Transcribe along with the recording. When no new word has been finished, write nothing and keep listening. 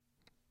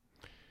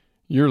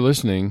You're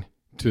listening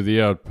to The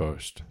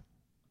Outpost.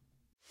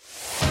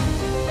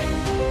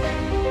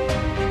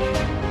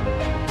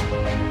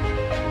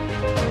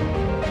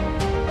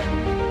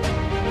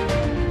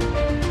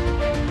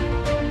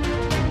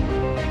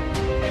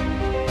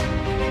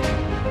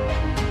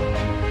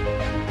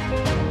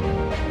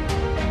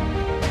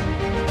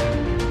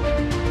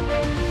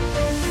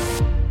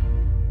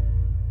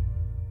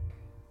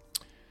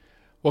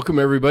 Welcome,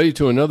 everybody,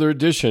 to another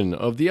edition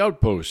of the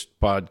Outpost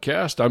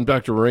podcast. I'm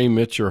Dr. Ray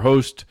Mitch, your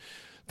host.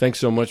 Thanks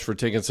so much for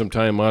taking some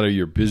time out of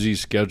your busy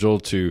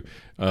schedule to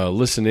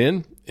listen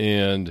in.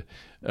 And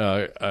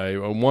I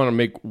want to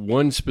make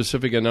one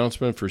specific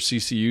announcement for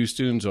CCU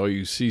students, all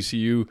you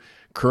CCU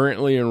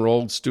currently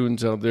enrolled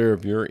students out there.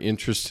 If you're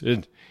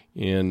interested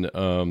in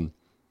the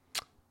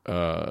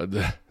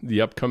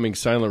upcoming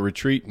silent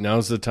retreat,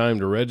 now's the time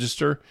to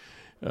register.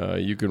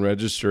 You can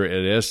register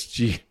at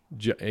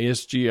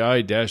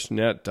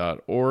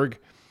asgi-net.org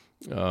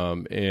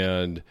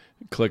and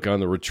click on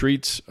the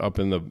retreats up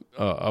in the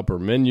upper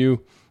menu,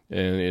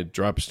 and it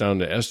drops down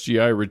to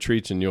SGI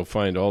retreats, and you'll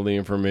find all the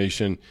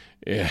information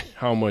and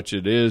how much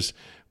it is.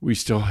 We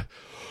still,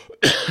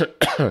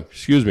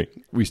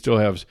 we still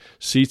have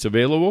seats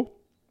available,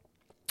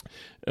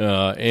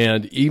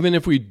 and even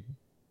if we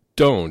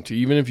don't,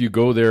 even if you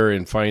go there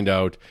and find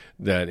out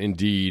that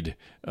indeed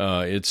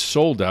it's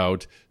sold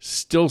out,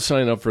 still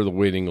sign up for the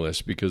waiting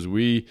list, because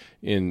we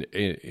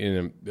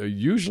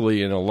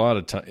usually in a lot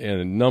of time, in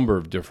a number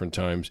of different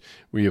times,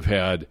 we have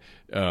had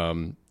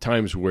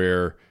times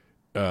where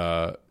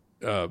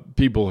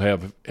people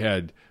have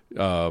had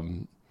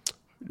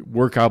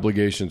work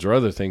obligations or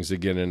other things that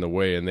get in the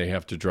way, and they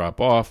have to drop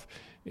off.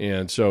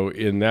 And so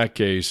in that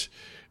case,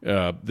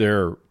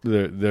 their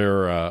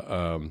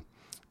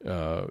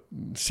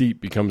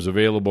seat becomes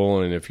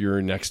available, and if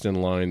you're next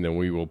in line, then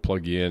we will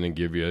plug you in and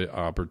give you an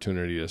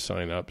opportunity to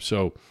sign up.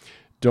 So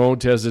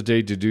don't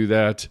hesitate to do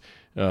that.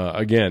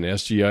 Again,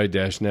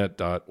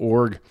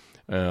 sgi-net.org,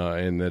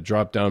 and the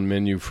drop-down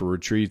menu for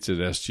retreats at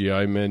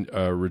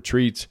SGI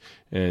retreats,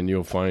 and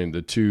you'll find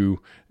the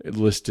two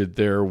listed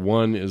there.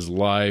 One is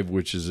live,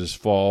 which is this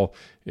fall.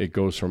 It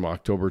goes from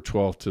October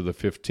 12th to the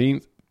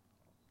 15th.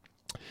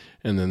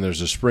 And then there's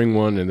a spring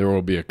one, and there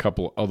will be a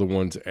couple other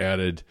ones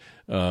added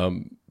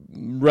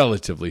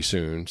relatively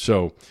soon.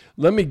 So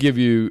let me give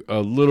you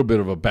a little bit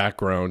of a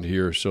background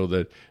here, so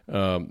that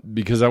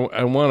because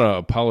I want to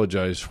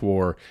apologize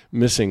for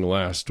missing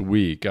last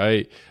week.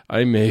 I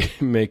may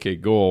make a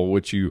goal,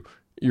 which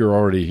you're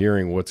already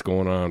hearing what's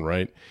going on,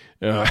 right?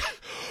 I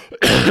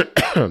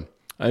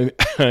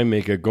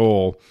make a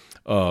goal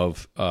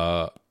of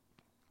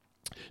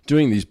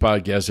doing these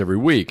podcasts every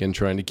week and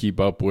trying to keep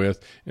up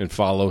with and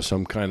follow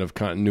some kind of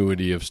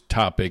continuity of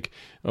topic,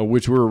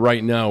 which we're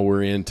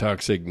in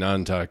toxic,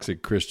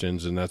 non-toxic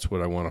Christians, and that's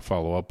what I want to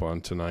follow up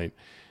on tonight.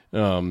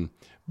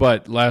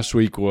 But last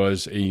week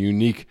was a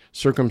unique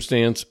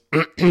circumstance.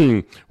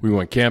 We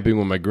went camping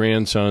with my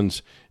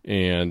grandsons,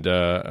 and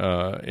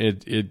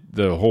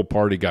the whole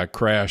party got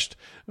crashed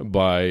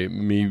by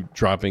me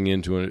dropping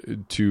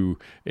into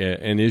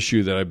an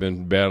issue that I've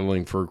been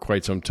battling for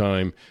quite some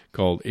time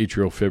called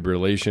atrial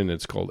fibrillation.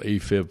 It's called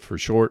AFib for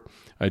short.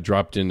 I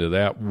dropped into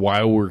that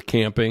while we're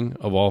camping,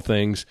 of all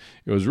things.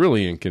 It was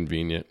really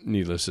inconvenient,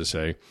 needless to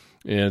say.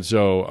 And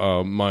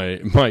so my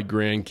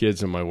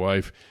grandkids and my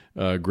wife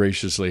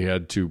graciously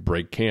had to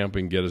break camp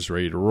and get us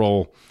ready to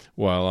roll,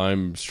 while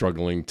I'm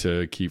struggling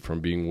to keep from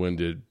being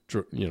winded,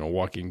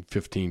 walking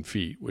 15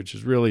 feet, which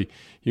is really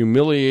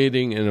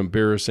humiliating and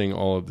embarrassing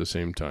all at the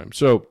same time.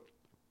 So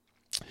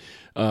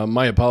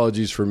my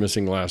apologies for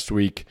missing last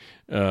week.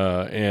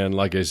 And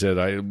like I said,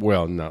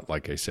 not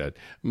like I said,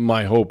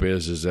 my hope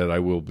is that I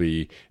will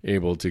be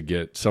able to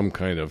get some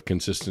kind of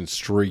consistent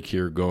streak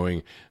here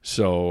going.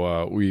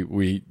 So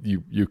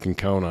you can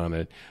count on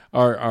it.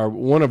 Our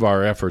one of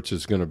our efforts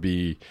is going to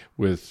be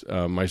with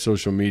my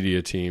social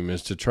media team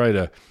is to try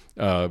to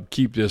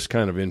keep this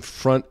kind of in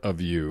front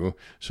of you,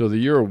 so that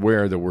you're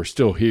aware that we're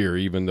still here,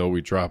 even though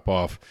we drop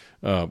off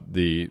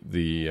the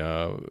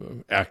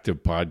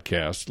active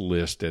podcast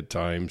list at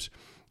times,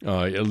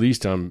 at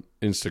least on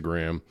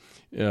Instagram,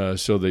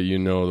 so that you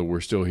know that we're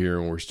still here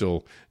and we're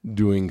still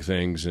doing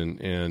things,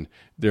 and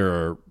there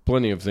are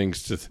plenty of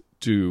things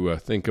to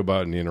think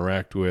about and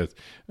interact with.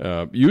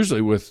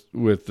 Usually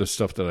with the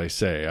stuff that I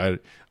say,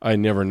 I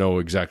never know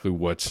exactly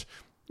what's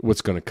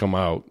going to come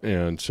out,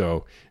 and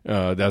so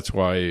that's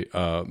why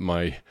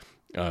my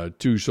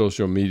two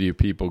social media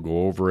people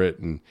go over it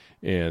and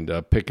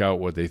pick out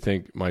what they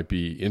think might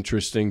be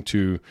interesting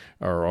to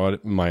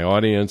my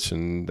audience,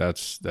 and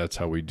that's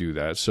how we do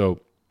that.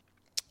 So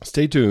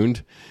stay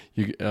tuned,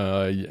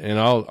 and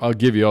I'll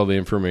give you all the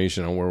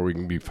information on where we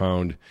can be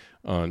found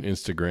on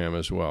Instagram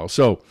as well.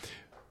 So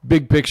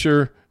big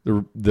picture,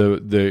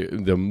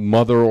 the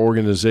mother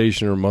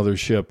organization or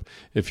mothership,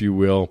 if you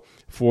will,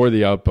 for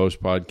the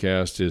Outpost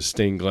podcast is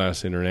Stained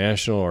Glass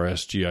International, or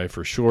SGI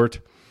for short.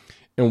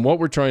 And what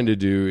we're trying to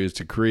do is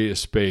to create a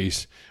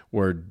space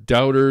where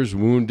doubters,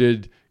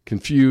 wounded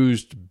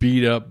confused,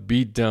 beat up,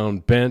 beat down,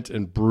 bent,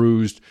 and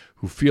bruised,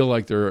 who feel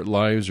like their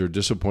lives are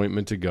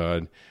disappointment to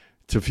God,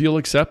 to feel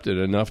accepted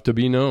enough to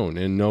be known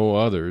and know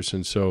others.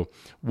 And so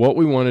what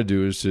we want to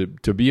do is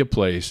to be a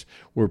place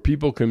where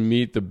people can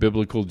meet the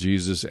biblical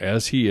Jesus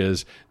as he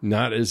is,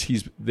 not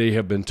as they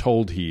have been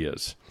told he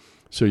is.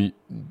 So,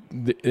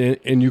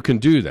 and you can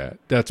do that.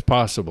 That's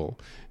possible.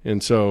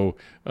 And so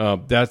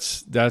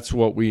that's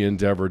what we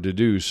endeavor to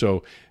do.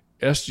 So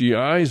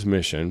SGI's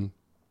mission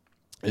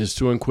is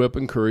to equip,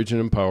 encourage, and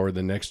empower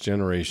the next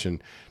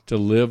generation to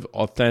live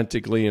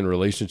authentically in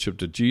relationship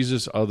to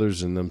Jesus,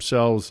 others, and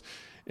themselves.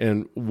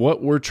 And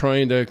what we're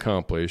trying to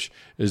accomplish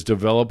is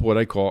develop what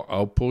I call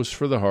outposts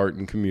for the heart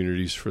and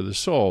communities for the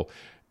soul.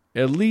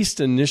 At least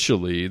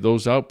initially,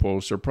 those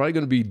outposts are probably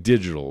going to be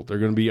digital. They're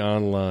going to be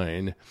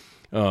online.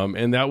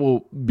 And that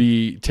will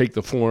take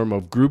the form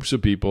of groups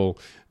of people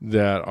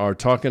that are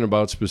talking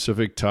about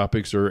specific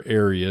topics or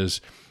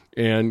areas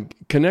and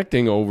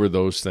connecting over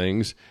those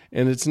things.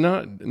 And it's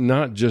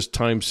not just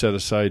time set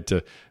aside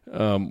to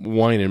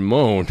whine and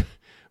moan,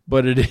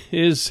 but it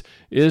is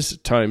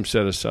time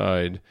set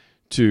aside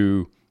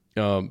to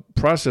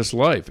process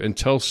life and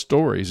tell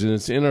stories. And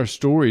it's in our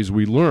stories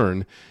we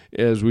learn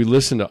as we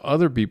listen to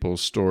other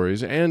people's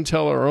stories and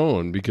tell our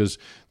own, because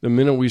the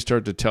minute we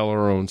start to tell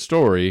our own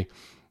story,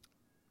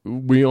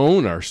 we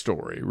own our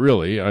story,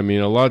 really. I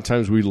mean, a lot of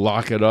times we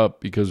lock it up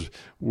because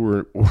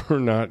we're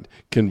not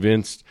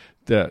convinced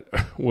that,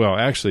 well,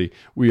 actually,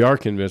 we are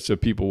convinced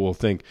that people will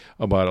think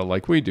about it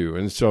like we do.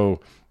 And so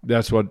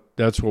that's what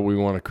we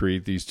want to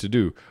create these to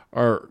do.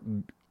 Our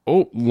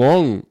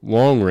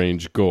long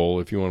range goal,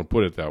 if you want to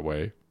put it that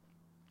way,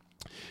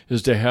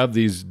 is to have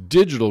these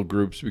digital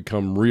groups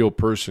become real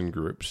person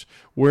groups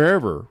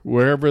wherever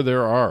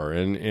there are,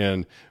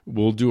 and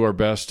we'll do our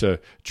best to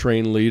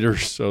train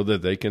leaders so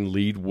that they can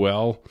lead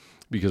well,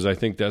 because I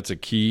think that's a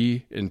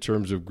key in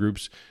terms of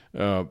groups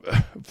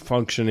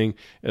functioning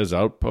as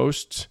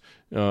outposts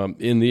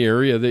in the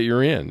area that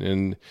you're in.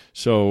 And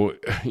so,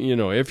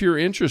 if you're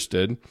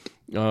interested,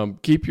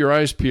 keep your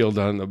eyes peeled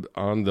on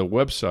the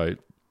website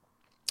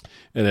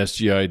at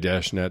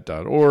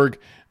sgi-net.org.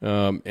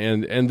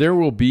 And there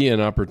will be an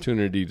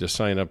opportunity to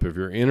sign up if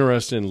you're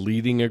interested in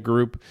leading a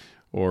group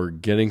or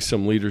getting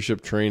some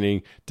leadership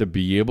training to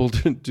be able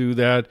to do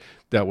that.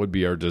 That would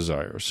be our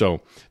desire.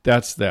 So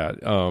that's that.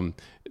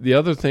 The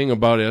other thing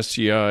about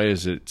SGI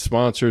is it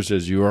sponsors,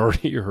 as you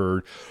already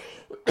heard.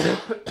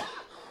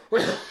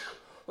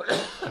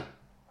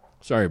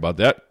 Sorry about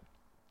that.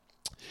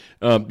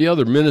 The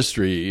other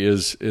ministry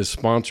is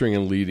sponsoring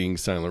and leading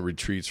silent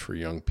retreats for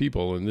young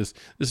people, and this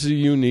is a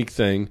unique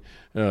thing.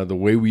 The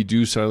way we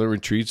do silent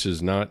retreats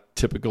is not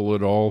typical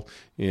at all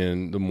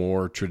in the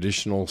more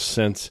traditional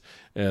sense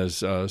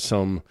as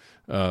some,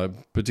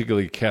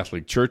 particularly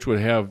Catholic Church, would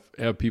have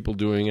people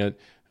doing it.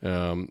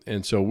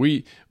 And so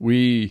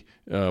we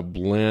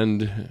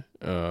blend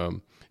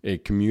a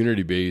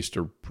community-based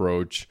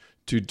approach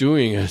to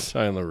doing a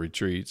silent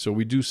retreat. So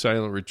we do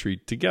silent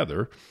retreat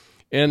together.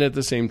 And at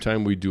the same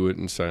time, we do it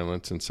in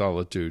silence and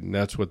solitude. And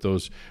that's what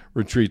those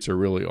retreats are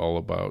really all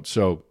about.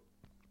 So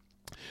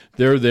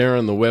they're there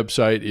on the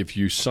website. If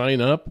you sign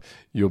up,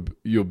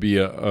 you'll be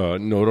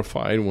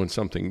notified when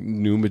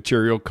something new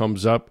material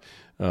comes up.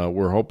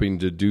 We're hoping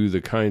to do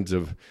the kinds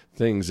of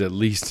things, at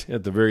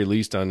the very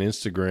least on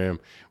Instagram,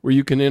 where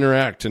you can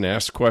interact and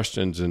ask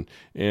questions. And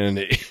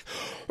it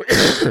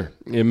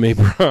may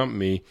prompt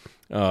me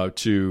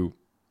to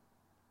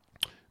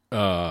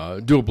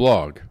do a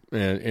blog,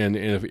 and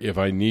if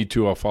I need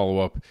to, I'll follow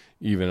up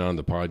even on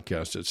the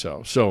podcast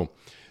itself. So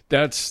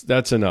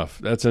that's enough.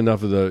 That's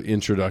enough of the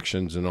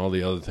introductions and all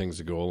the other things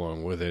that go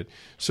along with it.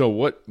 So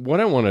what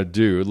I want to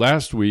do,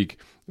 last week,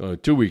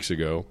 2 weeks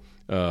ago,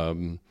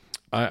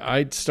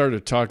 I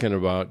started talking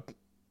about,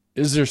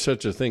 is there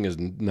such a thing as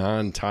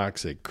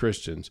non-toxic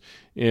Christians?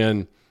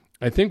 And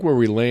I think where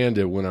we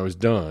landed when I was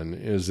done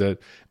is that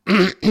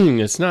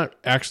it's not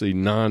actually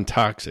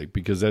non-toxic,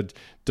 because that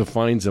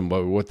defines them by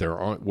what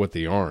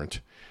they aren't.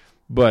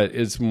 But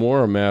it's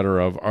more a matter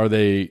of, are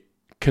they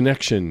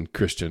connection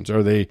Christians?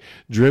 Are they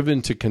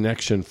driven to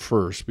connection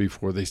first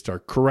before they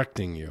start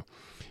correcting you?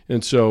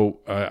 And so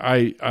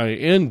I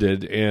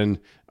ended, and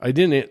I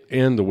didn't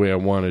end the way I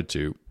wanted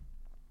to.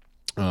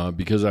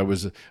 Because I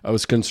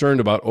was concerned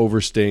about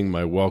overstaying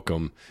my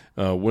welcome.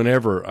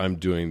 Whenever I'm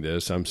doing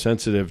this, I'm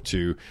sensitive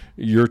to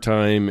your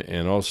time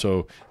and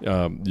also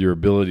your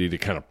ability to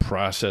kind of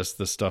process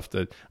the stuff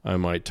that I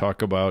might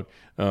talk about.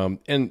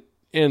 And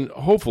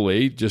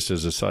hopefully, just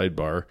as a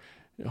sidebar,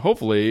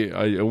 hopefully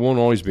it won't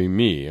always be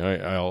me.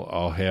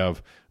 I'll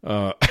have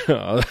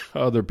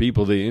other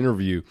people to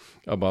interview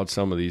about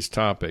some of these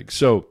topics.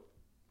 So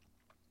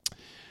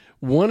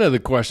one of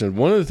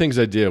the things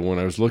I did when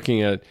I was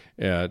looking at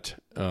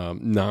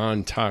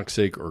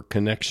non-toxic or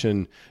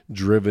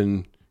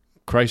connection-driven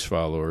Christ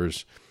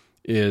followers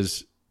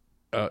is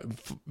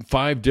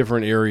 5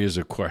 different areas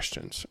of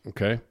questions.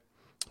 Okay,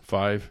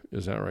 5,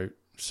 is that right?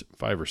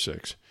 5 or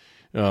 6.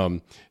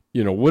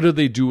 what do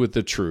they do with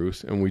the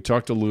truth? And we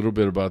talked a little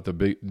bit about the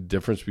big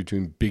difference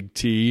between big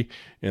T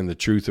and the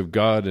truth of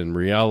God and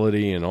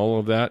reality and all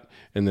of that.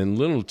 And then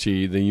little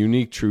t, the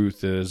unique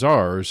truth that is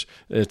ours.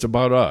 It's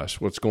about us,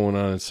 what's going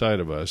on inside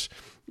of us.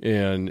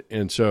 And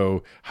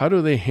so how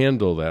do they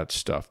handle that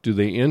stuff? Do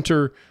they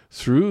enter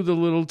through the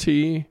little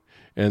t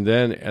and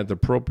then at the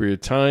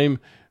appropriate time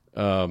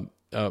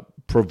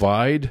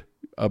provide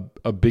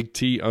a big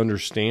T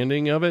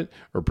understanding of it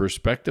or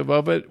perspective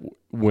of it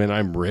when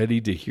I'm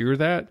ready to hear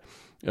that?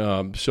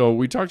 So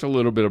we talked a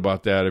little bit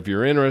about that. If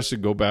you're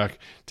interested, go back,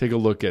 take a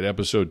look at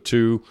episode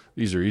 2.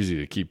 These are easy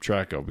to keep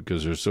track of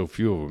because there's so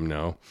few of them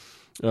now.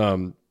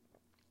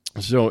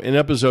 So in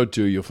episode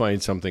 2, you'll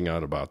find something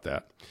out about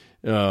that.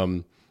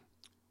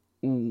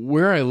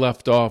 Where I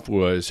left off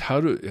was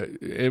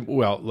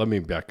let me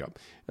back up.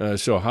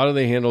 So how do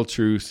they handle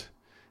truth?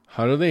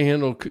 How do they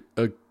handle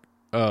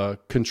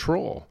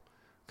control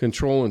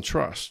and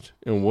trust?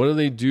 And what do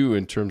they do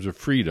in terms of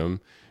freedom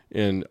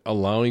and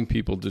allowing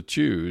people to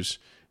choose?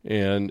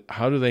 And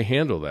how do they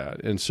handle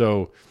that? And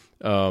so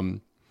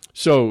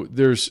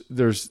there's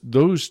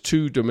those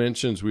two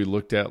dimensions we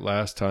looked at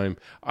last time.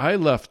 I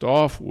left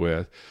off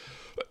with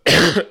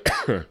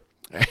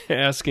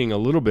asking a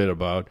little bit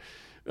about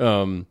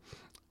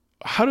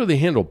how do they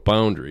handle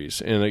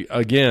boundaries? And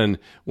again,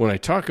 when I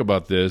talk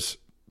about this,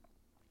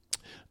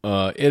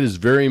 it is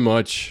very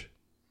much,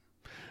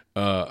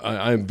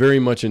 I'm very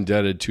much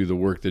indebted to the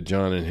work that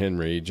John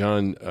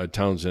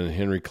Townsend and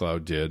Henry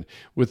Cloud did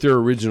with their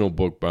original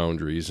book,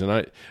 Boundaries.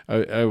 And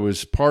I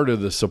was part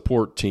of the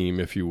support team,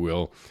 if you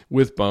will,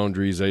 with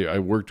Boundaries. I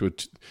worked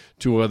with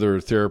two other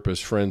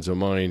therapist friends of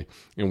mine,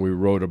 and we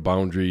wrote a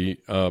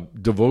boundary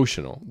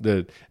devotional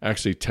that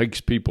actually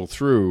takes people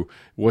through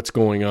what's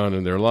going on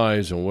in their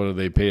lives and what do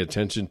they pay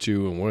attention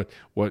to and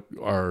what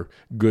are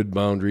good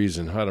boundaries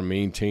and how to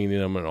maintain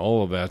them and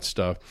all of that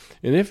stuff.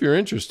 And if you're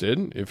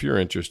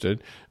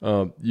interested,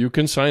 you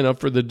can sign up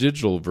for the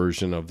digital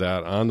version of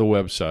that on the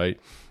website,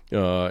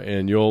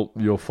 and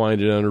you'll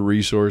find it under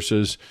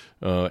resources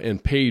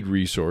and paid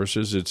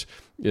resources. It's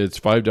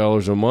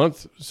 $5 a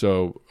month,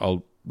 so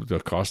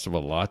the cost of a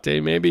latte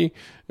maybe.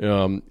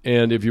 And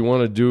if you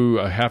want to do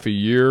a half a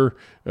year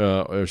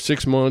or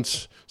 6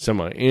 months,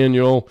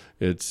 semi-annual,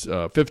 it's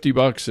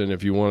 $50. And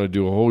if you want to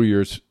do a whole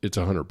year, it's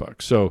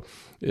 $100. So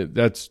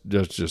that's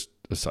just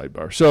a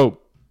sidebar.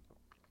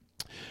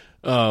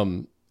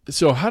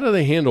 So how do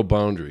they handle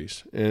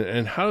boundaries?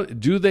 And how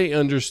do they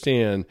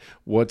understand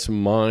what's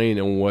mine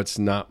and what's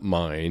not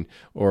mine,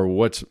 or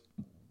what's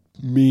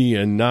me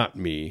and not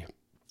me?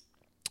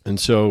 And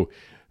so,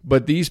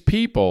 but these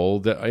people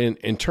that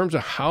in terms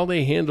of how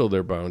they handle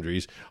their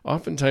boundaries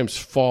oftentimes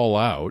fall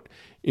out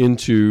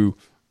into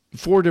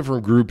 4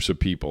 different groups of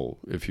people,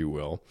 if you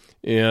will.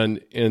 And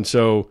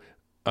so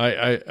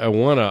I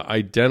want to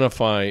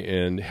identify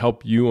and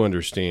help you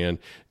understand,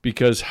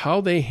 because how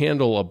they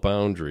handle a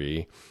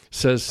boundary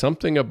says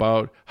something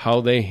about how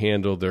they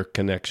handle their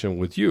connection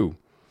with you.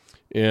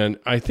 And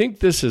I think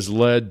this has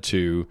led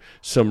to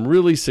some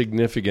really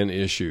significant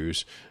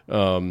issues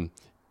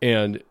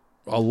and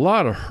a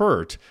lot of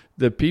hurt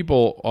that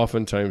people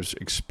oftentimes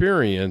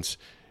experience,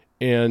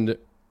 and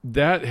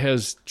that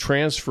has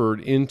transferred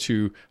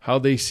into how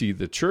they see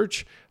the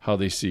church, how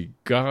they see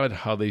God,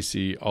 how they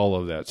see all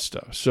of that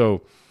stuff.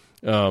 So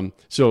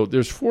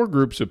there's 4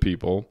 groups of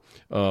people.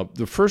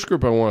 The first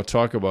group I want to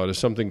talk about is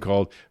something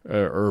called,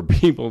 or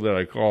people that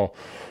I call,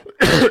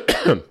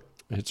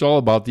 it's all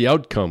about the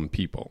outcome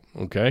people,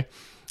 okay?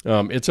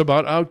 It's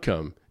about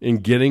outcome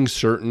and getting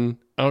certain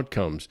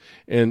outcomes.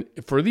 And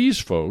for these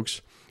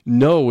folks,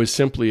 no is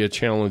simply a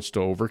challenge to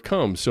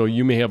overcome. So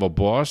you may have a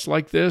boss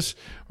like this,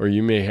 or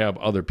you may have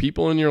other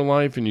people in your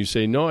life, and you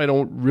say, no, I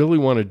don't really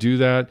want to do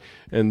that.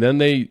 And then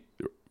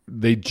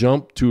they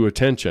jump to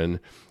attention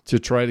to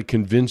try to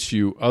convince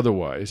you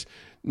otherwise.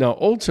 Now,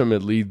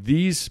 ultimately,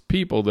 these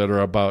people that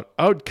are about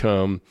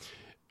outcome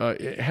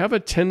have a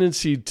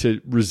tendency to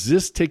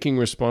resist taking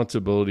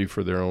responsibility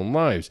for their own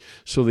lives.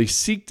 So they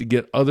seek to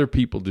get other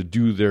people to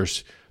do their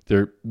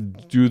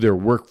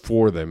work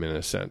for them, in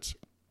a sense.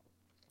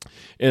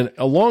 And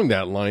along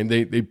that line,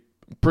 they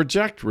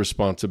project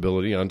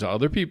responsibility onto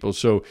other people.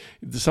 So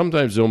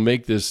sometimes they'll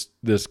make this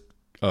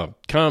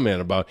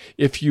comment about,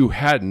 if you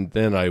hadn't,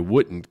 then I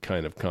wouldn't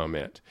kind of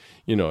comment.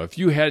 If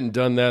you hadn't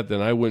done that,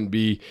 then I wouldn't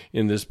be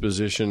in this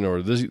position,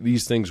 or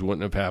these things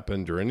wouldn't have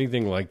happened, or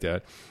anything like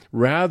that,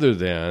 rather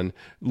than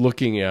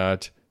looking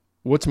at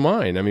what's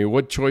mine. I mean,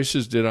 what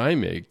choices did I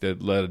make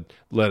that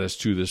led us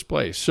to this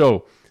place?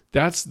 So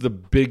that's the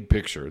big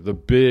picture. The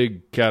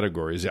big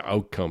category is the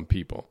outcome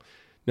people.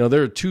 Now,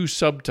 there are 2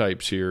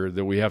 subtypes here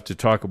that we have to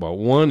talk about.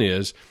 One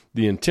is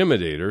the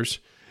intimidators,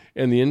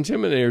 and the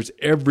intimidators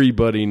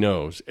everybody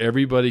knows.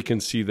 Everybody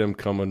can see them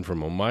coming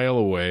from a mile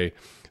away.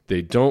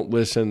 They don't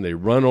listen. They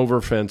run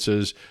over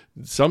fences.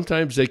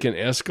 Sometimes they can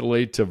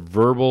escalate to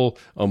verbal,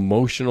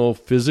 emotional,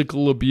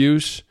 physical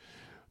abuse.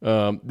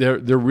 There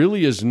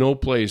really is no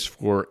place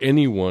for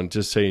anyone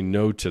to say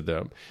no to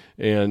them.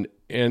 And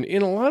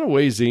in a lot of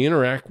ways, they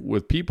interact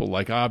with people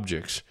like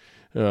objects.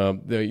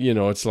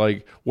 It's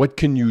like, what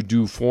can you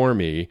do for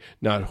me?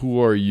 Not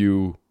who are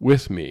you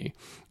with me?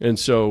 And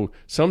so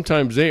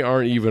sometimes they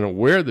aren't even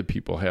aware that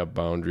people have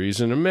boundaries.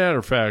 And a matter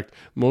of fact,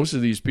 most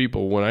of these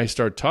people, when I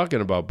start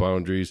talking about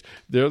boundaries,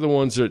 they're the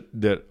ones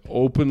that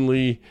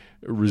openly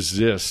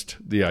resist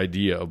the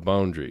idea of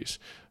boundaries,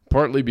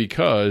 partly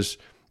because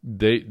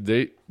they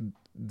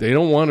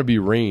don't want to be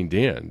reined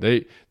in.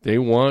 They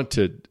want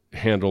to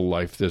handle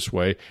life this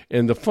way.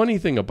 And the funny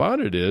thing about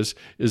it is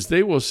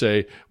they will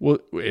say, well,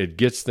 it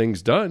gets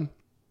things done.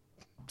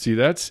 See,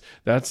 that's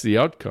the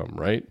outcome,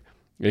 right?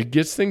 It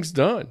gets things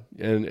done.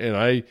 And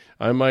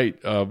I might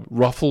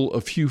ruffle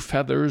a few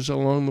feathers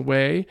along the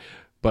way,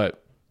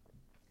 but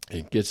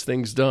it gets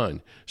things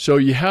done. So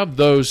you have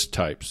those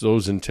types,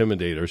 those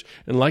intimidators.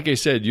 And like I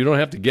said, you don't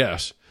have to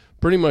guess.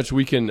 Pretty much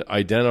we can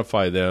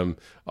identify them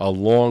a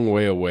long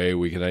way away.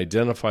 We can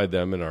identify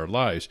them in our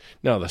lives.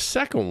 Now, the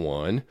second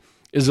one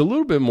is a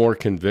little bit more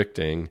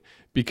convicting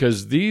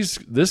because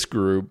this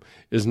group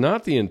is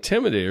not the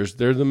intimidators,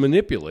 they're the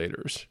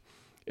manipulators.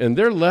 And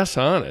they're less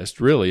honest,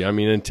 really. I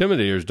mean,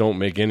 intimidators don't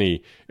make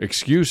any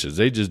excuses.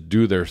 They just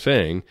do their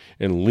thing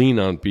and lean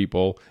on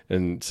people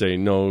and say,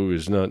 no,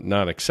 it's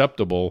not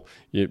acceptable.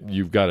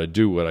 You've got to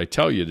do what I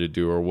tell you to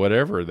do, or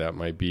whatever that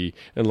might be.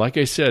 And like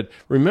I said,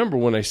 remember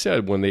when I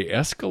said when they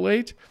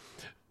escalate,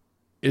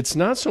 it's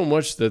not so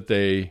much that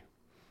they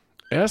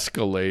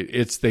escalate,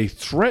 it's they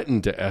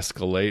threaten to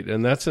escalate,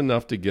 and that's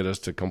enough to get us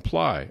to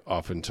comply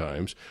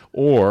oftentimes,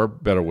 or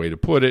better way to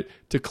put it,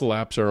 to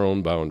collapse our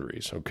own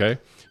boundaries, okay?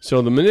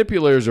 So the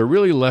manipulators are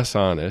really less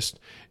honest,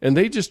 and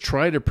they just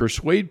try to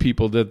persuade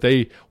people that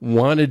they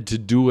wanted to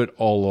do it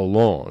all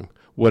along,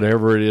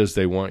 whatever it is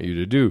they want you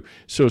to do.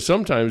 So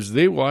sometimes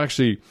they will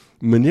actually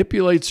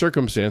manipulate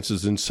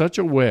circumstances in such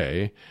a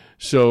way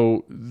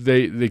so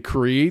they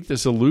create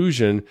this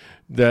illusion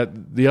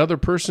that the other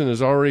person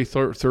is already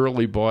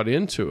thoroughly bought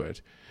into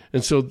it.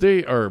 And so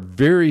they are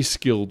very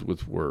skilled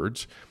with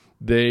words.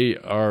 They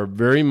are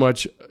very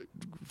much,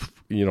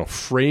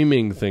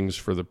 framing things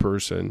for the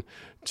person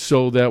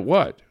so that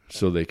what?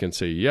 So they can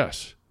say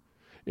yes.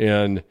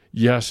 And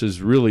yes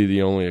is really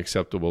the only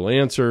acceptable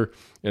answer.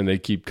 And they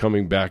keep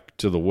coming back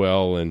to the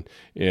well and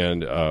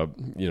kind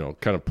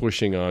of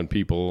pushing on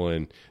people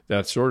and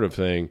that sort of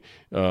thing.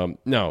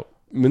 Now,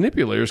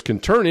 manipulators can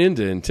turn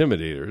into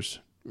intimidators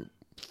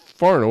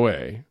far and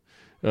away,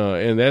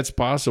 and that's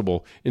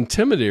possible.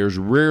 Intimidators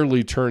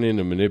rarely turn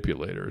into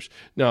manipulators.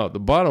 Now, the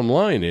bottom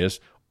line is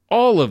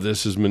all of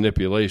this is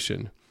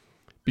manipulation,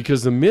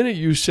 because the minute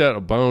you set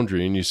a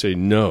boundary and you say,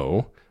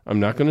 no, I'm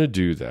not going to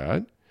do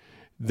that,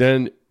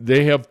 then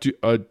they have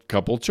a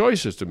couple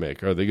choices to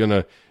make. Are they going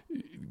to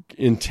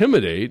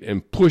intimidate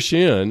and push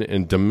in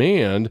and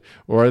demand,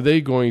 or are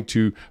they going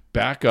to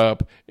back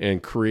up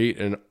and create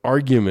an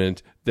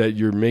argument that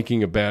you're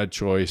making a bad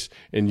choice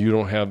and you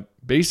don't have,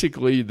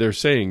 basically they're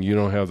saying you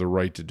don't have the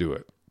right to do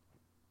it.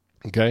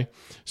 Okay?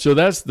 So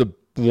that's the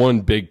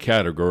one big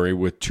category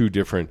with two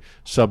different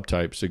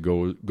subtypes that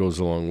goes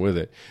along with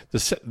it.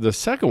 The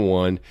second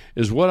one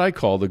is what I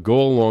call the go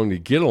along to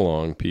get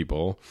along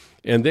people,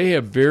 and they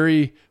have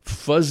very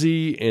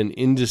fuzzy and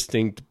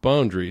indistinct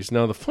boundaries.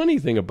 Now, the funny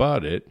thing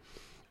about it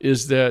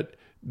is that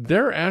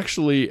they're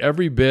actually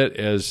every bit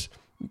as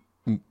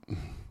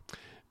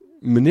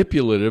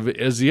manipulative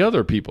as the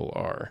other people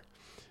are,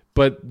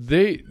 but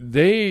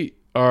they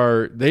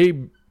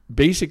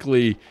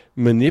basically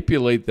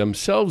manipulate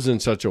themselves in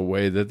such a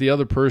way that the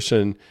other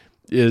person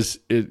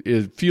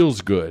it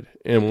feels good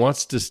and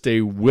wants to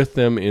stay with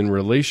them in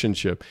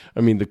relationship.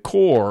 I mean, the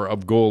core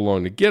of go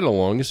along to get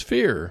along is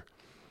fear,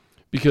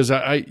 because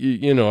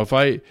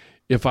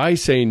if I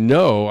say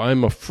no,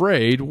 I'm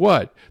afraid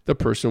what? The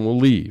person will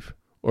leave,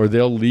 or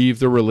they'll leave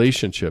the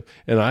relationship,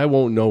 and I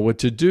won't know what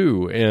to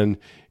do. And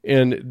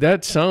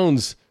that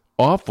sounds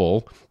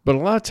awful, but a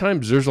lot of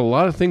times there's a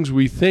lot of things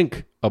we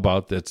think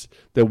about that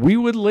we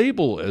would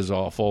label as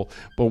awful,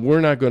 but we're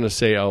not going to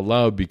say out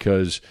loud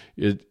because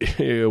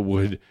it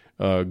would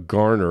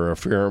garner a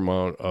fair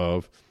amount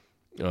of,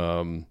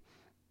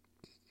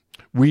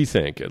 we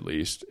think at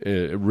least,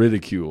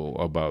 ridicule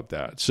about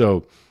that.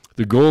 So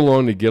the go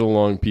along to get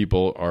along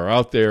people are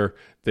out there.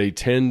 They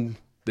tend,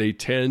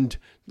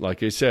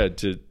 like I said,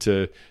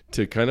 to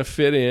kind of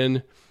fit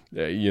in.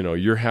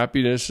 Your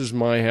happiness is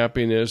my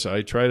happiness.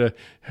 I try to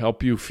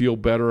help you feel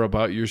better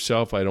about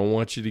yourself. I don't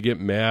want you to get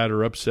mad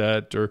or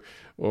upset or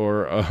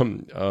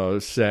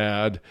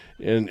sad.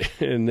 And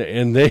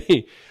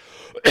they,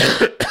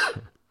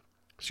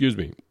 excuse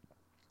me,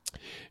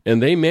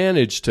 and they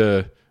manage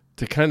to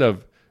kind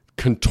of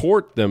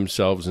contort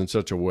themselves in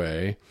such a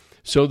way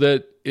so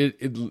that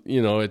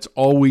it's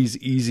always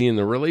easy in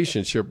the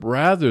relationship,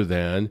 rather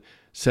than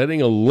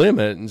setting a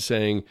limit and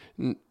saying,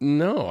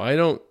 no, I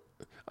don't.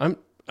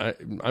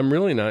 I'm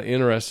really not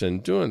interested in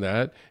doing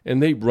that.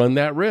 And they run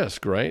that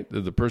risk, right?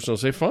 The person will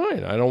say,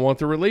 fine, I don't want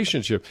the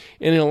relationship.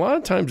 And a lot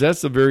of times that's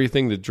the very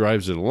thing that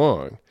drives it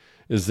along,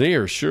 is they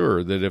are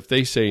sure that if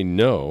they say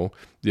no,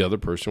 the other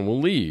person will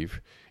leave.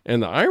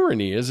 And the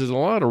irony is a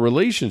lot of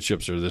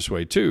relationships are this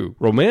way too,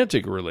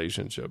 romantic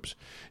relationships.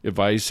 If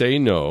I say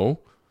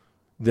no,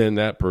 then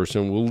that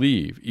person will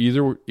leave,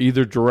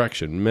 either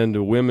direction, men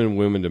to women,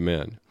 women to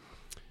men.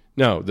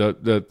 Now,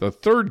 the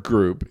third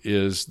group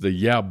is the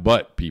yeah,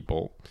 but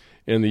people.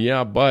 And the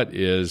yeah, but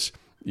is,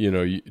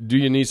 do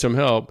you need some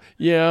help?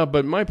 Yeah,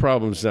 but my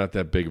problem's not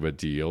that big of a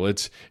deal.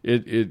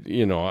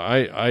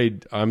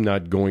 I'm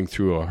not going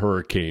through a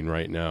hurricane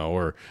right now,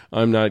 or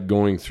I'm not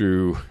going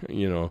through,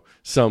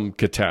 some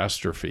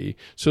catastrophe.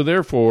 So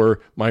therefore,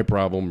 my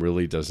problem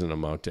really doesn't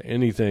amount to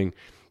anything.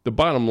 The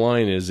bottom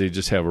line is they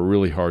just have a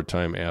really hard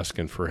time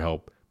asking for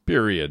help,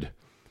 period.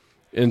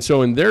 And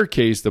so in their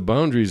case, the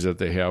boundaries that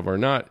they have are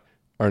not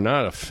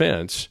a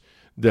fence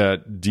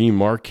that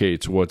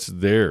demarcates what's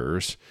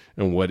theirs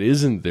and what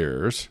isn't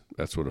theirs.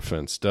 That's what a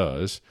fence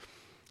does.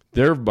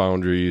 Their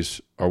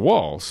boundaries are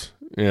walls,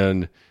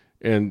 and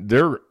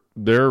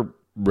they're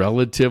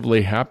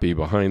relatively happy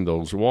behind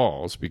those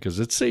walls because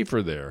it's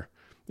safer there.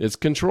 It's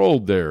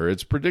controlled there.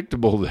 It's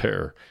predictable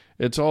there.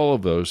 It's all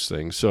of those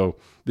things. So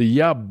the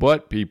yeah,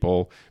 but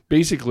people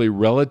basically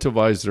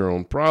relativize their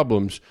own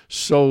problems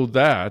so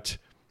that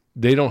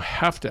they don't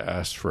have to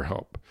ask for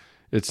help.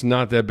 It's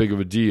not that big of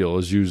a deal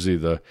is usually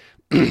the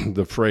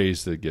the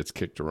phrase that gets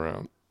kicked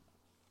around.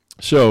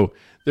 So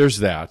there's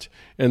that.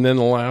 And then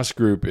the last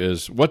group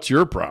is, what's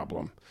your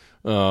problem?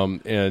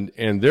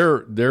 And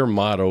their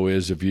motto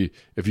is, if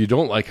you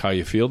don't like how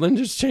you feel, then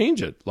just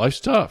change it. Life's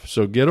tough,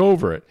 so get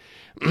over it.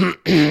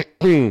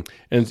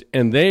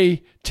 and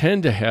they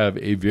tend to have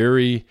a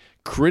very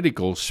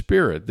critical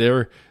spirit.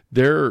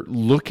 They're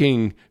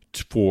looking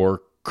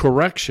for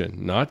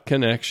correction, not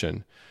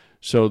connection.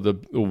 So the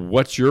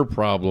what's your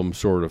problem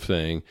sort of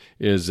thing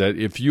is that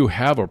if you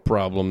have a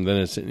problem, then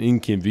it's an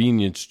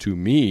inconvenience to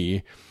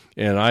me,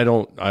 and I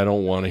don't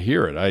want to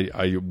hear it.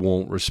 I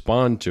won't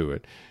respond to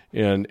it.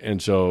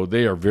 And so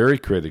they are very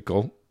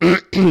critical,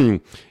 and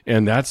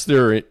that's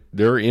their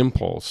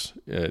impulse.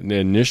 The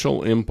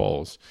initial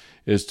impulse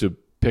is to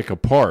pick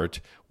apart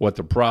what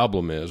the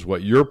problem is,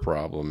 what your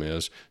problem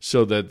is,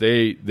 so that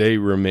they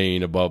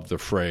remain above the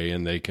fray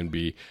and they can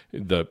be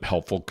the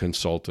helpful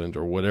consultant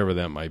or whatever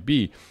that might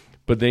be.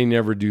 But they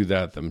never do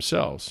that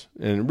themselves.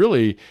 And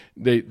really,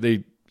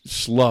 they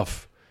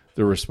slough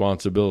the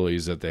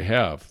responsibilities that they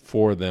have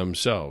for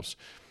themselves.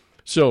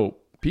 So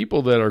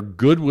people that are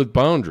good with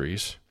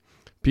boundaries,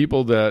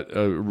 people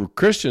that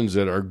Christians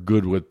that are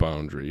good with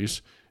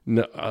boundaries,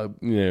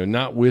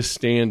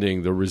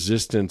 notwithstanding the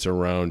resistance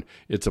around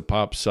it's a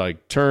pop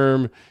psych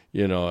term,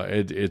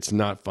 it's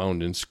not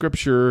found in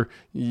Scripture.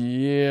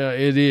 Yeah,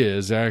 it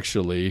is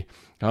actually.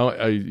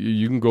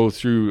 You can go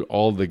through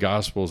all the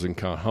Gospels and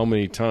count how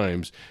many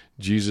times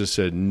Jesus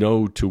said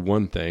no to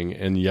one thing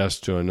and yes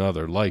to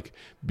another, like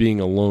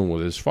being alone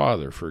with his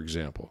Father, for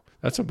example.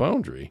 That's a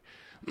boundary.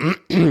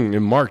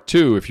 In Mark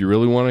 2, if you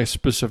really want a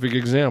specific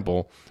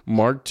example,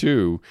 Mark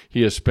 2,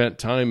 he has spent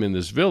time in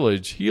this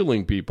village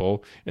healing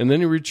people, and then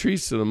he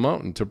retreats to the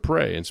mountain to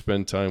pray and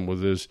spend time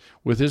with his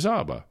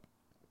Abba.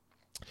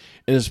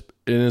 And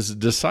his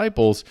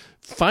disciples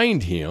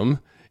find him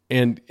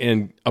and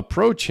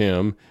approach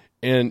him,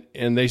 and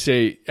they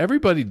say,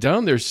 everybody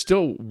down there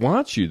still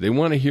wants you. They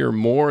want to hear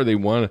more. They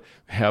want to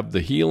have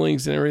the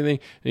healings and everything.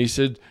 And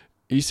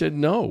he said,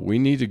 no, we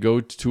need to go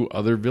to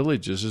other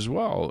villages as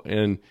well.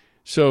 And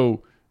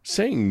so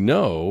saying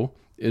no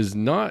is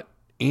not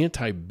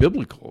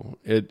anti-biblical.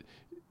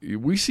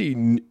 We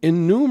see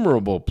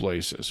innumerable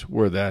places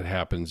where that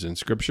happens in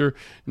Scripture,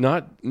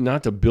 not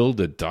to build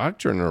a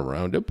doctrine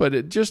around it,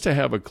 but just to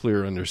have a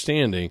clear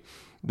understanding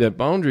that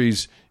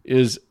boundaries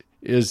is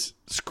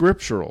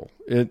scriptural.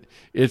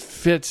 It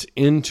fits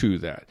into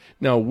that.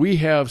 Now, we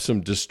have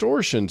some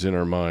distortions in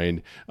our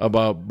mind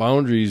about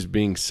boundaries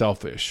being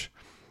selfish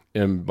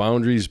and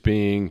boundaries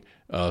being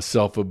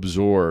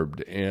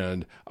self-absorbed,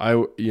 and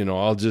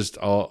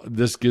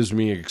this gives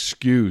me an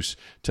excuse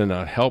to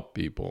not help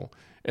people.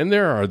 And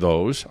there are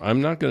those.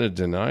 I'm not going to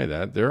deny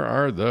that. There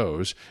are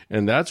those,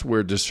 and that's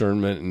where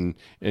discernment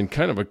and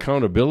kind of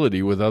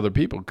accountability with other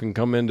people can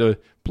come into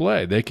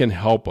play. They can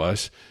help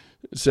us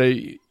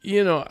say,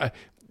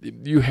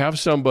 you have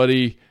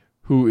somebody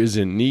who is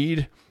in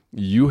need,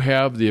 you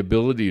have the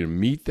ability to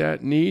meet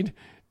that need,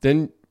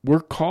 then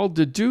we're called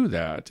to do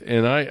that.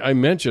 And I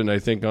mentioned, I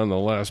think, on the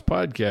last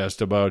podcast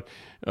about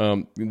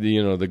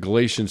the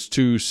Galatians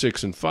 2,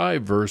 6, and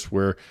 5 verse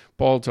where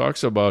Paul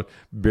talks about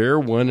bear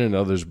one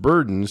another's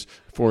burdens,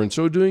 for in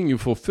so doing you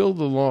fulfill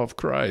the law of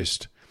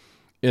Christ.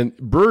 And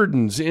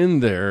burdens in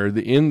there,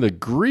 in the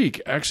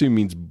Greek, actually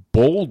means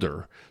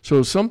boulder.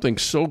 So something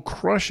so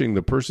crushing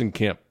the person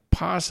can't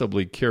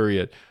possibly carry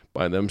it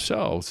by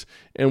themselves.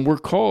 And we're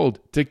called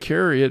to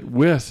carry it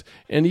with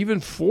and even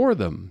for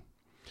them.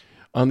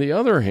 On the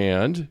other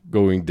hand,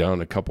 going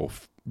down a couple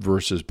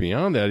verses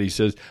beyond that, he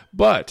says,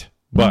 but,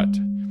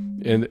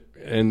 and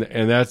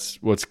that's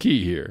what's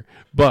key here.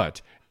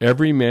 But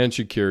every man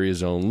should carry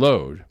his own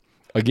load.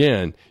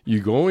 Again, you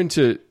go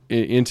into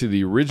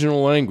the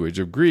original language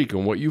of Greek,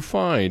 and what you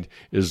find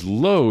is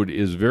load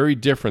is very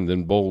different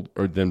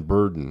than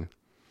burden.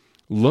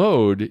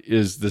 load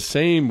is the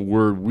same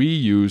word we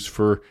use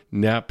for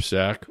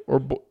knapsack or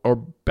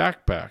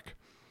backpack.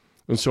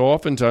 And so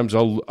oftentimes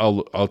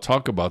I'll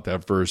talk about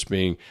that verse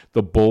being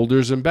the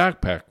boulders and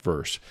backpack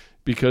verse,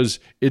 because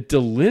it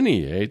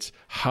delineates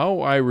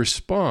how I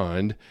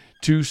respond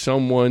to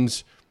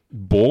someone's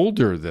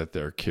boulder that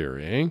they're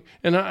carrying.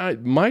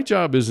 And my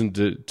job isn't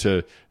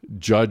to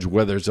judge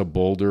whether it's a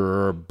boulder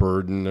or a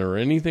burden or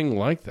anything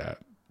like that.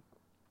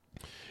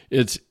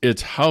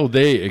 It's how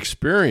they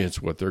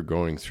experience what they're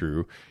going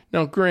through.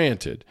 Now,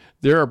 granted,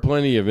 there are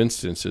plenty of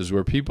instances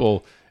where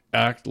people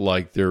act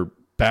like their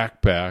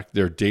backpack,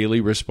 their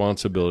daily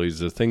responsibilities,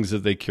 the things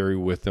that they carry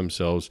with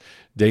themselves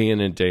day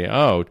in and day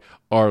out,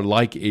 are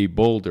like a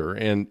boulder.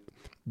 And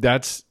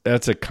that's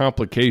a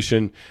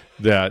complication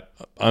that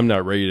I'm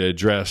not ready to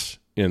address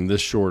in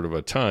this short of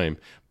a time.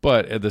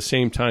 But at the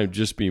same time,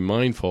 just be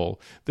mindful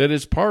that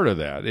it's part of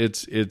that.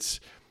 It's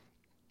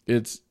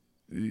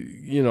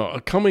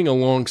coming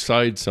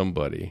alongside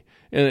somebody.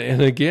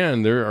 And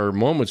again, there are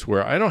moments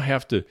where I don't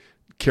have to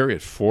carry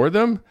it for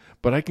them,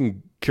 but I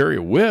can carry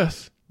it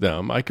with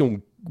them. I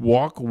can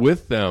walk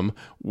with them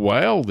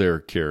while they're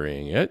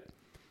carrying it.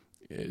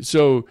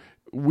 So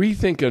we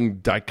think in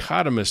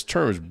dichotomous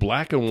terms,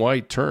 black and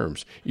white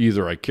terms.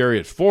 Either I carry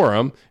it for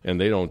them and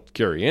they don't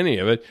carry any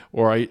of it,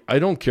 or I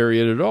don't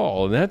carry it at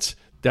all. And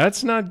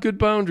that's not good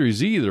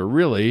boundaries either,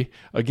 really.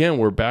 Again,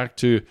 we're back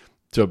to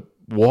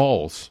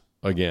walls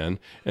again.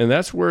 And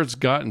that's where it's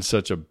gotten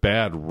such a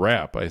bad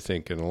rap, I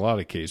think, in a lot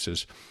of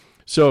cases.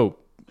 So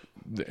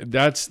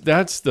that's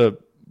the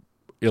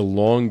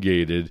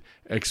elongated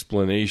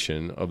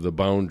explanation of the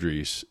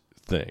boundaries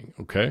thing,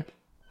 okay?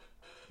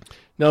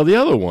 Now, the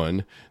other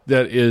one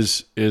that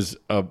is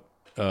a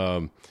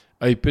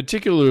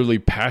particularly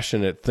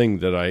passionate thing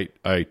that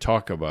I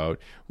talk about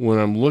when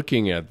I'm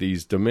looking at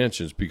these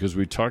dimensions, because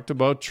we talked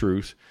about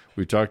truth,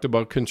 we talked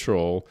about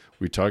control,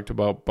 we talked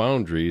about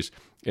boundaries,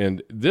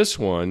 and this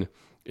one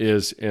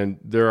is, and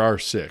there are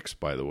 6,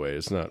 by the way,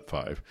 it's not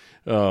 5,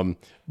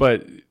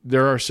 but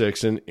there are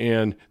 6,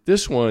 and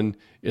this one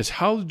is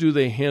how do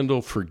they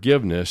handle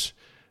forgiveness,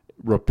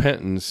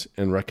 repentance,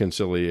 and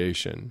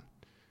reconciliation?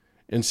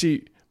 And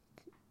see,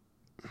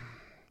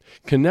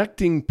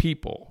 connecting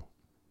people,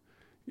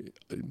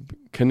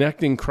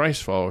 connecting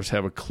Christ followers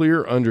have a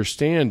clear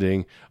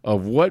understanding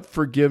of what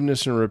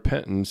forgiveness and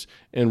repentance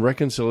and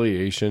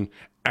reconciliation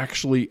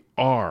actually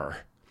are.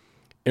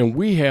 And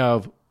we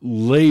have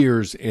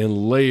layers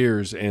and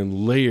layers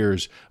and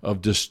layers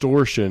of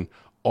distortion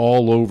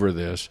all over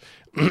this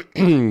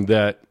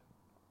that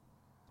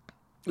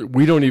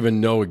we don't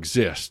even know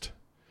exist.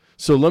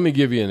 So let me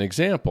give you an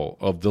example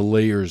of the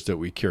layers that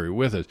we carry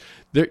with us.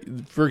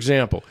 For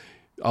example,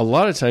 a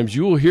lot of times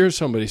you will hear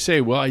somebody say,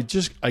 well, I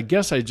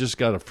guess I just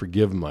got to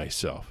forgive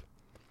myself.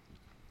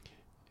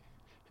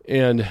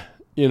 And,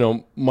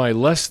 my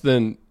less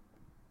than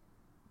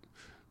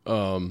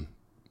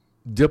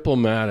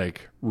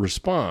diplomatic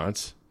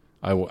response,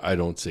 I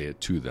don't say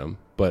it to them,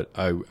 but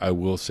I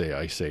will say,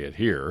 I say it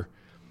here,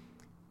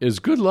 is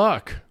good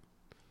luck.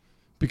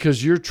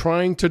 Because you're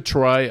trying to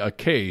try a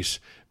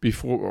case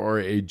before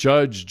a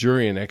judge,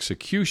 jury, and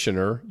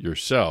executioner,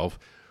 yourself,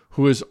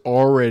 who has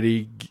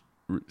already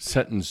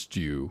sentenced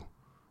you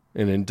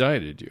and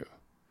indicted you.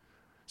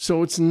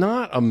 So it's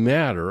not a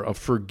matter of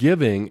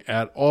forgiving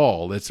at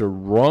all. It's a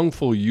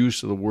wrongful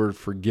use of the word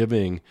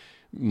forgiving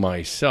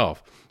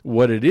myself.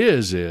 What it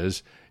is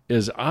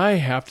I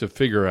have to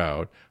figure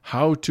out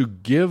how to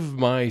give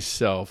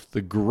myself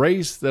the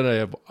grace that I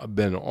have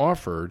been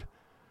offered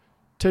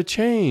to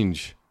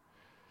change.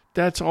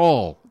 That's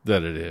all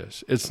that it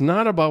is. It's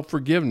not about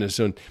forgiveness.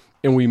 And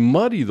we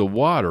muddy the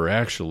water,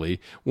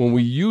 actually, when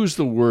we use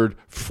the word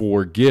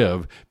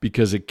forgive,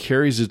 because it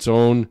carries its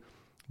own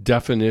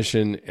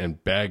definition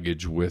and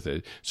baggage with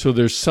it. So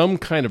there's some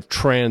kind of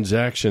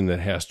transaction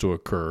that has to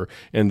occur.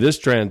 And this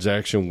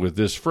transaction with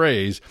this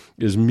phrase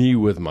is me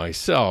with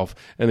myself.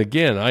 And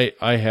again,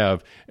 I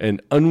have an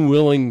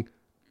unwilling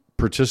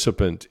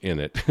participant in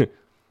it,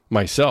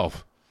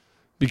 myself,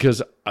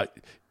 because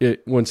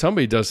when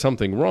somebody does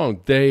something wrong,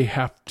 they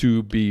have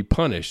to be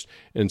punished.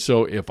 And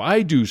so if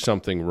I do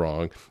something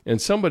wrong and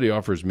somebody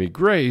offers me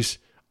grace,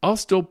 I'll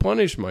still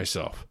punish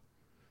myself,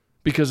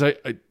 because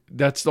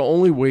that's the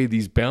only way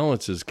these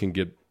balances can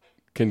get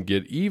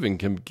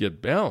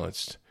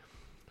balanced.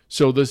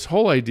 So this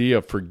whole idea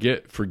of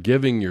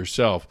forgiving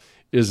yourself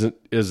is an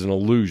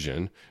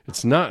illusion.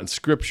 It's not in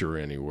Scripture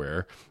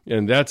anywhere,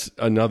 and that's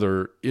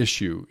another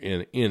issue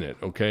in it,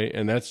 okay?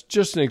 And that's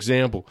just an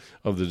example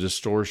of the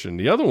distortion.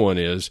 The other one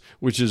is,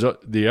 which is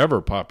the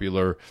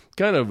ever-popular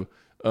kind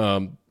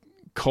of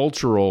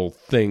cultural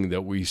thing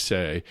that we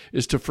say,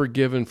 is to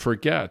forgive and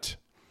forget.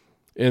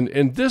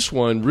 And this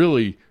one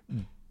really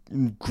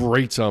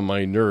grates on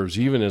my nerves,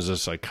 even as a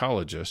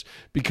psychologist,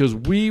 because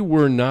we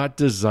were not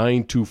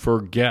designed to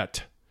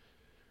forget.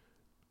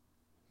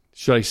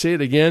 Should I say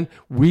it again?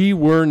 We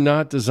were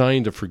not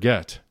designed to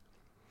forget.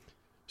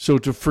 So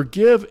to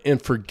forgive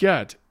and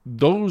forget,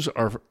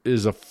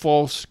 is a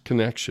false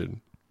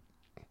connection.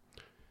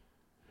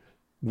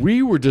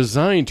 We were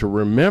designed to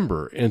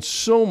remember, and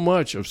so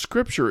much of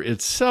Scripture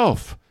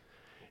itself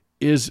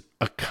is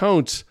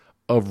accounts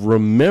of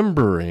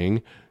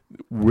remembering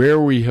where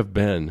we have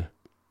been.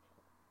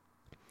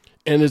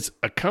 And it's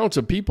accounts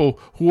of people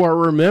who are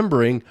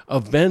remembering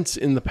events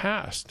in the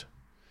past.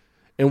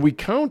 And we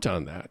count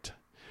on that.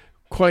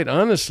 Quite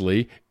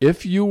honestly,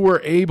 if you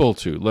were able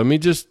to, let me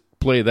just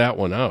play that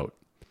one out.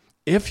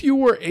 If you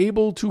were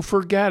able to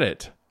forget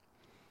it,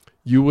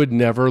 you would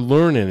never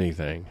learn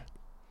anything.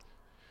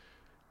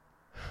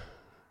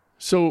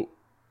 So,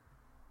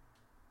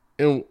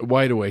 and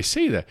why do I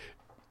say that?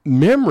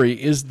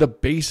 Memory is the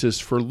basis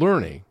for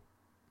learning.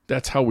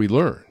 That's how we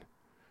learn.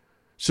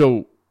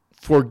 So,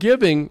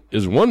 forgiving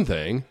is one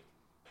thing,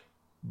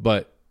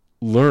 but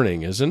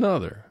learning is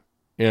another.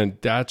 And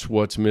that's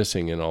what's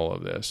missing in all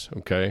of this,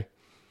 okay?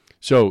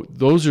 So,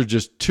 those are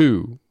just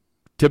two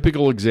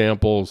typical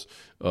examples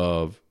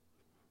of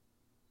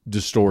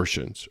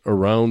distortions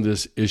around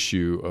this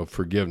issue of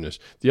forgiveness.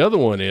 The other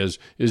one is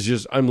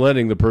just I'm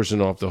letting the person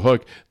off the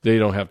hook. They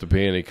don't have to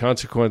pay any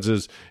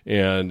consequences,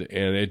 and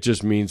it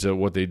just means that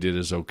what they did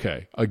is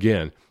okay.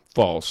 Again,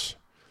 false.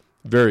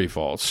 Very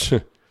false.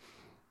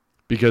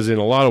 Because in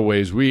a lot of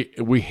ways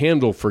we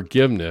handle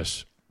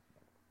forgiveness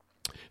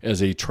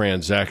as a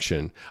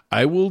transaction.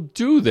 I will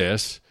do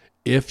this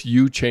if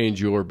you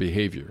change your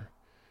behavior.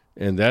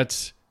 And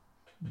that's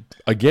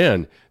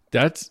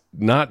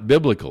not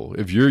biblical.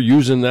 If you're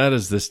using that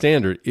as the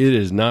standard, it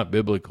is not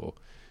biblical.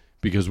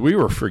 Because we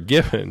were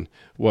forgiven,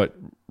 what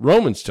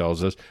Romans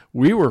tells us,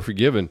 we were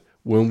forgiven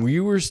when we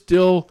were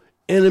still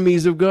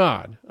enemies of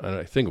God.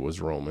 I think it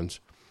was Romans.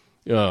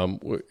 And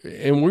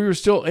we were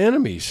still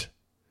enemies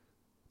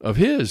of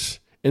His.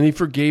 And He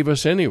forgave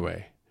us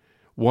anyway.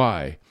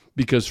 Why?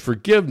 Because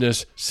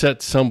forgiveness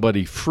sets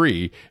somebody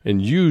free,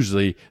 and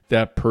usually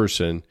that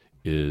person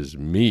is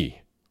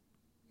me.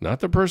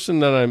 Not the person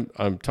that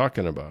I'm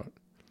talking about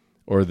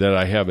or that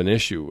I have an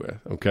issue with,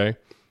 okay?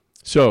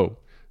 So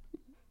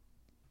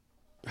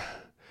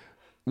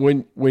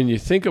when you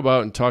think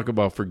about and talk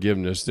about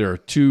forgiveness, there are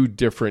two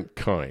different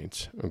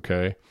kinds,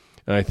 okay?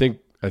 And I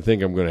think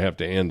I'm going to have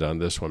to end on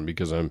this one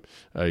because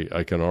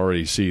I can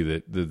already see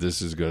that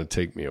this is going to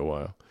take me a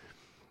while.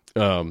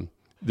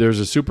 There's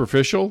a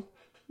superficial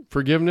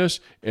forgiveness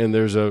and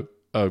there's a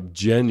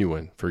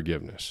genuine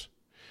forgiveness.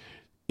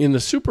 In the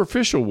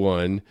superficial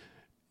one,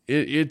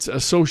 it's a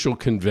social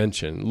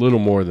convention, little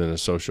more than a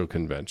social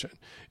convention.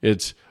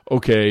 It's,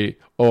 okay,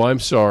 oh, I'm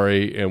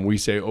sorry, and we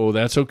say, oh,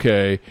 that's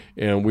okay,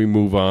 and we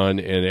move on,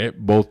 and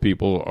both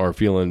people are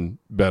feeling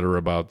better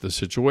about the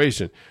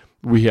situation.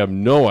 We have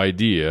no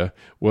idea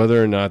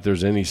whether or not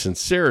there's any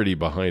sincerity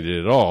behind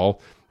it at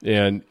all,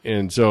 and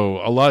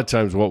so a lot of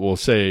times what we'll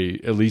say,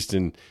 at least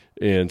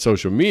in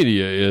social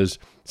media, is,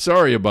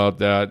 sorry about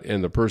that,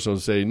 and the person will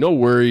say, no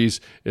worries,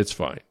 it's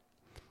fine.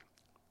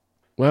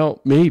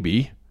 Well,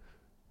 maybe.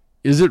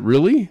 Is it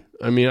really?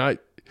 I mean,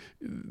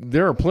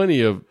 there are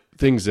plenty of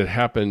things that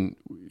happen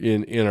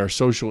in our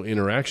social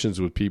interactions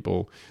with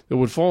people that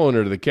would fall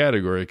under the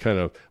category of kind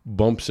of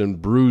bumps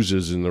and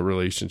bruises in the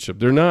relationship.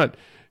 They're not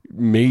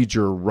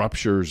major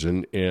ruptures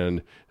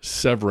and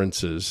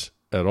severances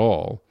at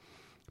all,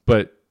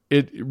 but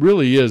it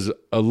really is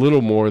a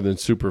little more than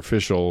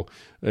superficial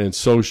and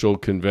social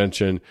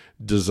convention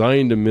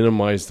designed to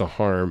minimize the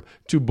harm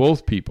to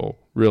both people,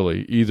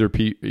 really, either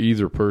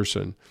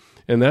person.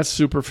 And that's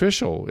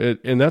superficial,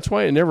 and that's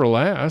why it never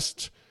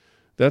lasts.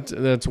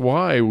 That's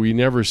why we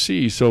never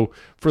see. So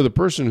for the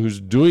person who's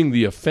doing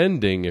the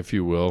offending, if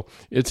you will,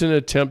 it's an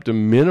attempt to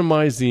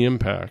minimize the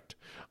impact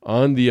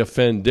on the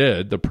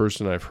offended, the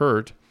person I've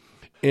hurt,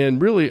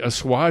 and really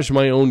assuage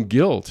my own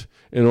guilt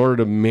in order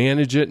to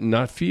manage it and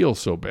not feel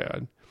so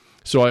bad.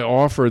 So I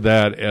offer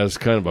that as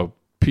kind of a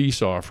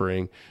peace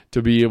offering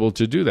to be able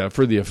to do that.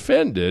 For the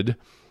offended,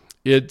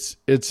 it's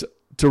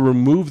to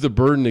remove the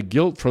burden of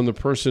guilt from the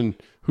person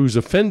who's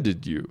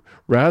offended you,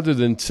 rather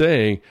than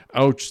saying,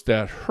 ouch,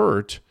 that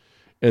hurt,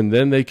 and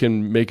then they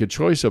can make a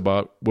choice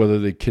about whether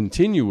they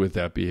continue with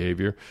that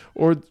behavior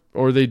or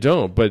they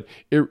don't. But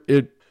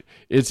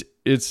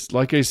it's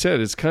like I said,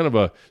 it's kind of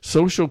a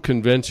social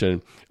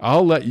convention.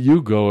 I'll let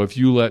you go if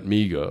you let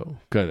me go,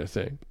 kind of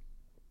thing.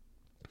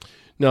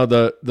 Now,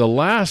 the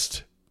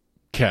last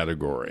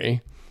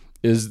category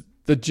is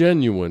the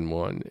genuine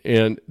one.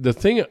 And the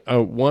thing I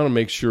want to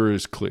make sure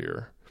is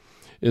clear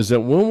is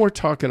that when we're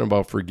talking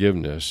about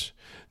forgiveness,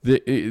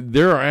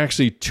 there are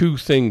actually two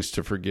things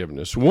to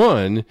forgiveness.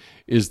 One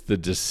is the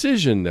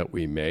decision that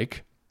we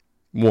make,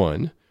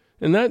 and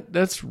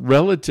that's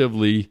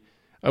relatively,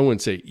 I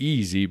wouldn't say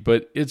easy,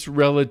 but it's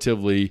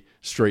relatively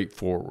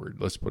straightforward.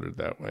 Let's put it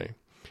that way.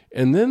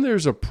 And then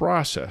there's a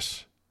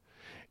process.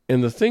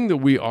 And the thing that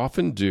we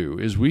often do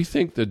is we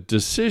think the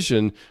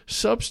decision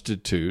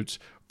substitutes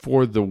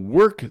for the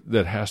work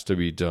that has to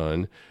be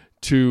done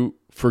to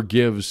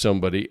forgive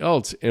somebody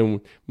else.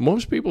 And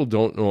most people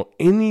don't know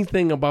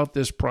anything about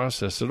this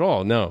process at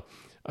all. Now,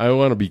 I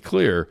want to be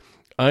clear.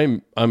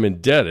 I'm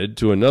indebted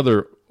to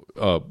another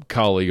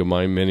colleague of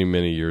mine many,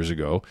 many years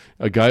ago,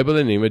 a guy by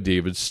the name of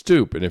David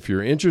Stoop. And if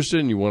you're interested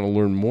and you want to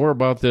learn more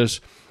about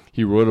this,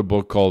 he wrote a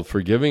book called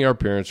Forgiving Our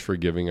Parents,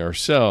 Forgiving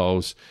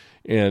Ourselves.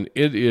 And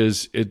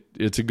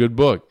it's a good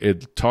book.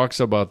 It talks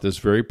about this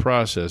very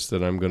process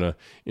that I'm going to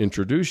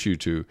introduce you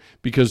to.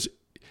 Because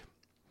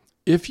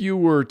if you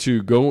were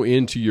to go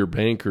into your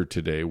banker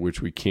today,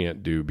 which we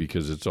can't do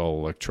because it's all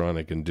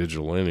electronic and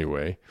digital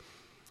anyway,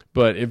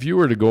 but if you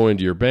were to go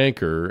into your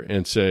banker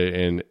and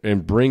say,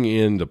 and bring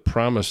in the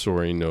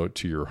promissory note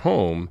to your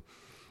home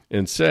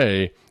and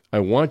say, I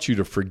want you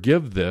to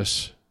forgive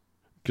this,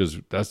 because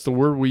that's the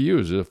word we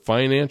use, a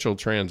financial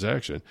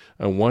transaction.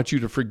 I want you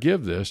to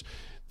forgive this.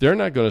 They're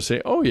not going to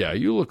say, oh yeah,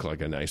 you look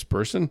like a nice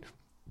person.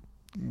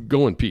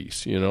 Go in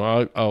peace.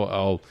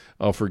 I'll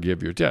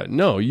forgive your debt.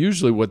 No,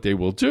 usually what they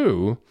will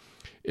do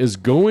is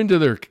go into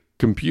their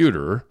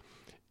computer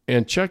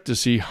and check to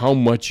see how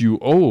much you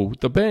owe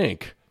the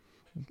bank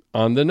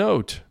on the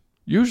note,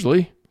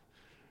 usually,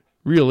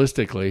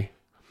 realistically.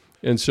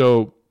 And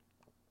so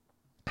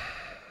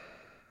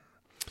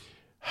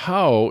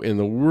how in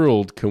the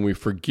world can we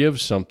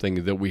forgive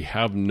something that we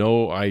have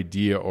no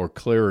idea or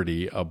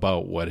clarity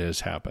about what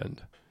has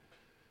happened?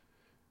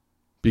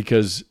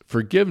 Because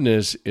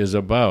forgiveness is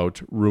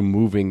about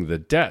removing the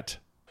debt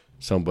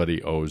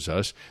somebody owes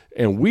us,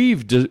 and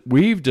we've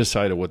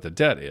decided what the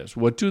debt is.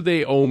 What do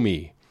they owe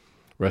me?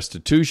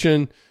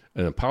 Restitution,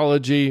 an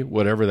apology,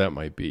 whatever that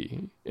might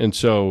be. And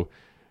so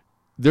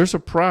there's a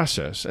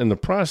process, and the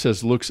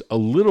process looks a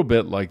little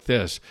bit like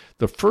this.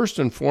 The first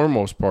and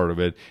foremost part of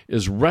it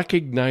is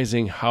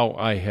recognizing how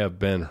I have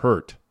been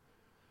hurt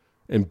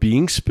and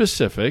being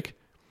specific.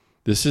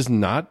 This is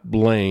not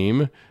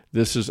blame.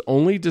 This is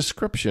only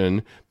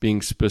description,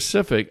 being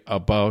specific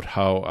about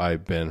how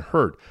I've been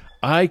hurt.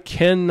 I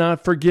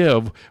cannot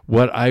forgive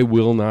what I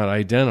will not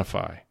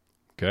identify.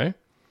 Okay?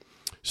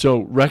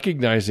 So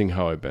recognizing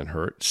how I've been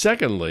hurt.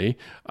 Secondly,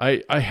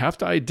 I have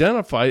to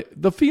identify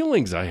the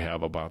feelings I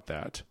have about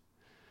that.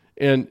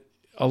 And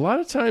a lot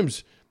of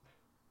times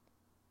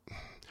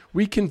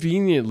we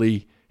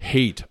conveniently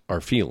hate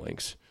our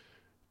feelings.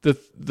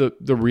 The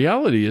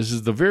reality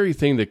is the very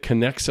thing that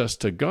connects us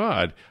to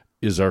God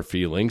is our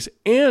feelings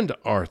and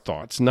our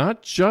thoughts,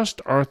 not just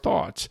our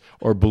thoughts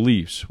or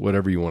beliefs,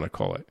 whatever you want to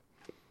call it.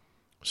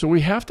 So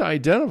we have to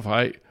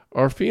identify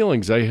our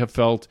feelings. I have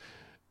felt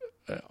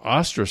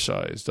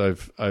ostracized.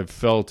 I've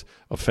felt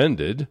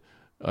offended.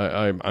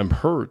 I'm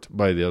hurt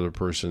by the other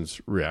person's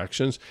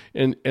reactions,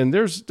 and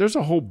there's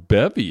a whole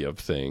bevy of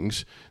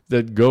things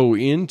that go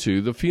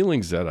into the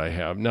feelings that I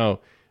have.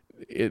 Now,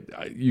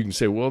 you can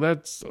say, well,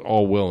 that's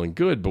all well and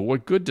good, but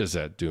what good does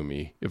that do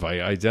me if I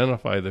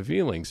identify the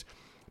feelings?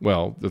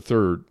 Well, the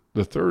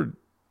third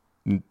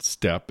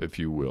step, if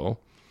you will,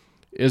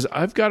 is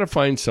I've got to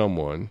find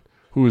someone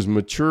who is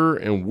mature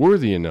and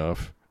worthy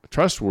enough,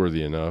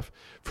 trustworthy enough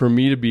for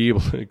me to be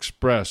able to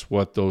express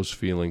what those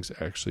feelings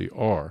actually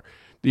are.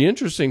 The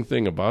interesting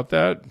thing about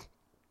that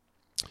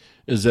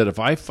is that if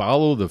I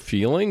follow the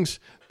feelings,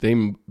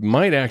 they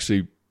might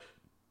actually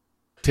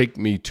take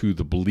me to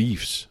the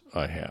beliefs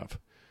I have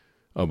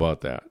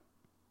about that.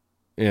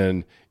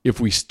 And if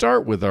we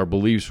start with our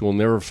beliefs, we'll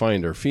never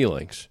find our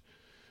feelings.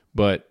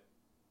 But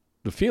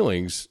the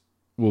feelings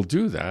will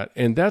do that.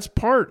 And that's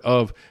part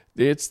of,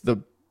 it's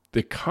the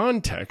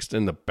context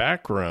and the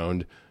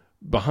background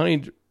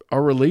behind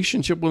our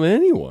relationship with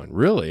anyone,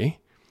 really.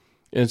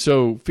 And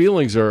so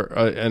feelings are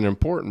an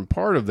important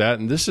part of that.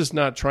 And this is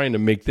not trying to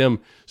make them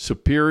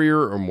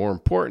superior or more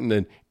important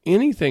than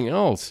anything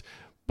else.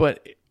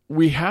 But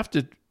we have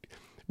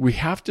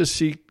to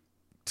seek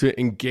to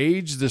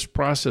engage this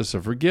process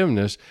of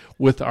forgiveness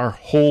with our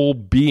whole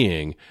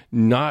being,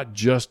 not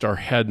just our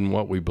head and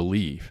what we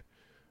believe.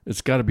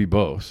 It's got to be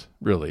both,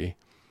 really.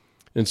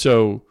 And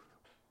so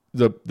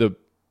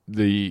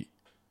the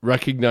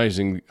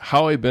recognizing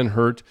how I've been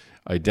hurt,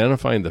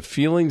 identifying the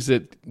feelings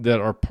that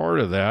are part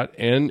of that,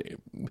 and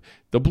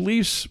the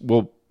beliefs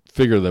will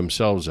figure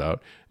themselves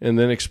out, and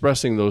then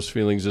expressing those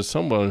feelings as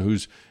someone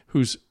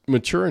who's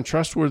mature and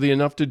trustworthy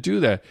enough to do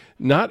that.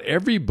 Not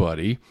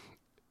everybody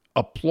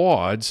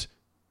applauds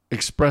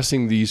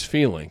expressing these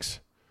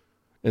feelings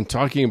and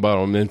talking about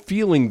them and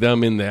feeling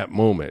them in that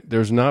moment.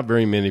 There's not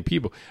very many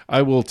people.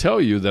 I will tell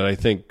you that I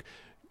think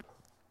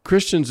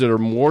Christians that are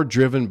more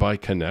driven by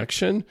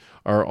connection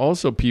are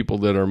also people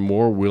that are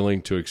more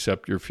willing to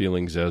accept your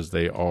feelings as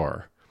they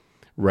are,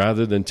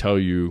 rather than tell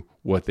you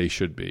what they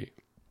should be.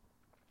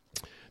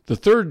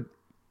 The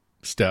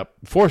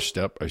fourth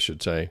step, I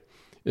should say,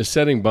 is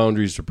setting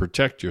boundaries to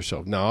protect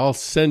yourself. Now, I'll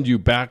send you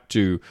back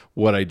to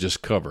what I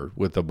just covered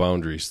with the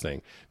boundaries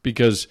thing,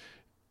 because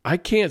I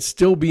can't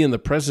still be in the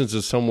presence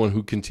of someone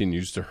who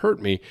continues to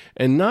hurt me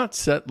and not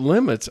set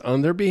limits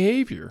on their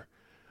behavior.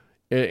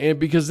 And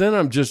because then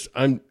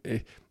I'm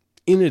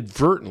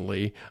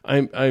inadvertently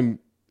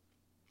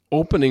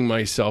opening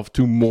myself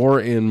to more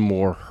and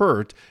more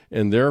hurt,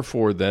 and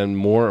therefore then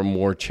more and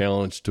more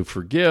challenged to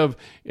forgive,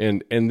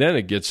 and then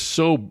I get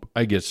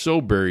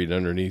so buried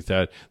underneath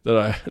that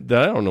I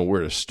don't know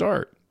where to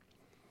start.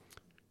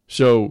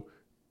 So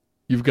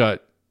you've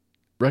got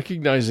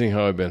recognizing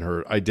how I've been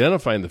hurt,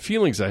 identifying the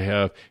feelings I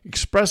have,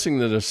 expressing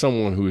them to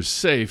someone who is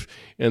safe,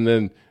 and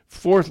then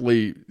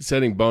fourthly,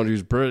 setting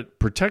boundaries,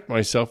 protect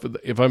myself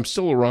if I'm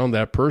still around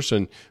that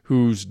person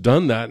who's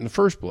done that in the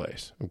first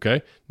place.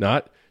 Okay?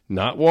 Not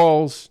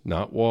walls,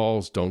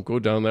 don't go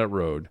down that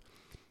road.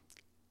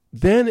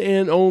 Then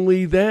and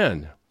only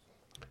then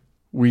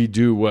we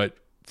do what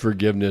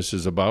forgiveness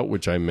is about,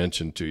 which I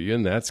mentioned to you,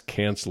 and that's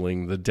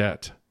canceling the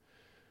debt.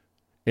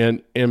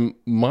 And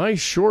my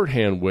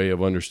shorthand way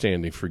of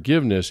understanding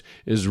forgiveness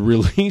is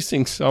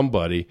releasing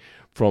somebody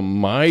from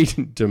my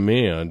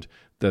demand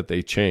that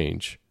they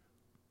change.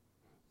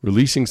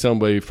 Releasing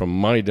somebody from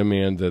my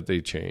demand that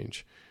they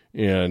change.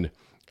 And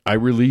I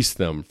release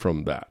them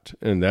from that.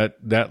 And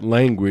that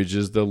language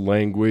is the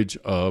language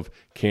of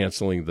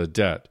canceling the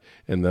debt.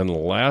 And then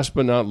last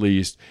but not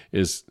least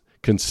is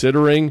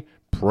considering,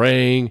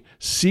 praying,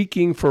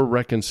 seeking for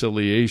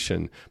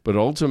reconciliation. But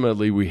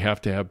ultimately, we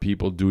have to have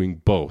people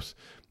doing both.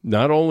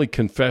 Not only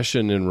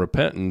confession and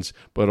repentance,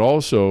 but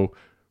also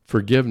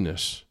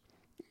forgiveness.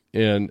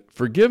 And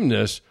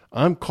forgiveness,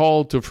 I'm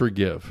called to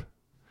forgive.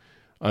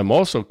 I'm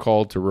also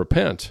called to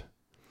repent.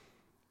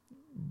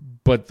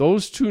 But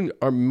those two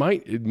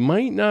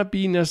might not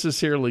be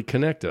necessarily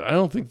connected. I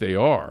don't think they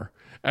are.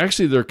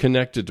 Actually, they're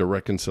connected to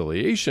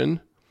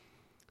reconciliation,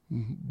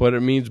 but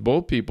it means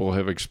both people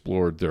have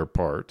explored their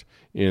part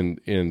in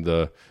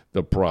the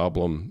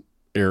problem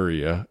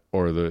area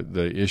or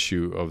the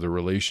issue of the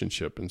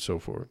relationship and so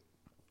forth.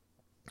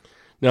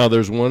 Now,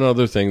 there's one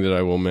other thing that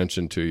I will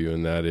mention to you,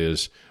 and that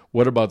is,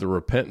 what about the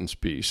repentance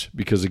piece?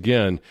 Because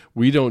again,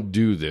 we don't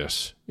do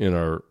this in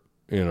our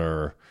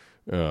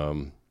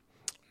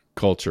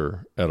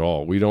culture at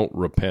all. We don't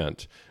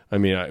repent. I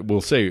mean,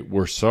 we'll say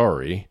we're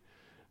sorry,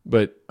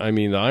 but I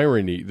mean, the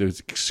irony, there's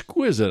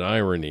exquisite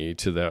irony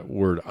to that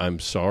word, I'm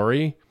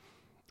sorry,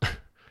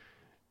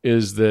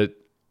 is that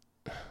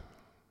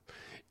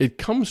it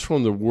comes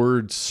from the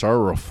word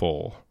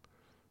sorrowful.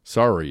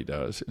 Sorry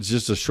does. It's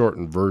just a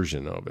shortened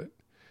version of it.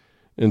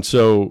 And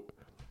so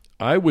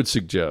I would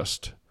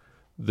suggest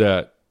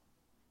that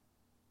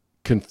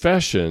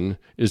confession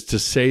is to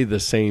say the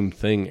same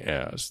thing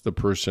as the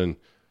person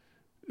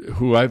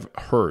who I've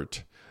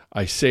hurt.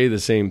 I say the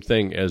same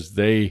thing as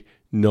they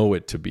know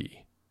it to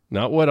be.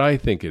 Not what I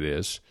think it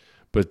is,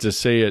 but to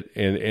say it,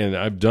 and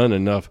I've done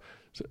enough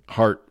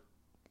heart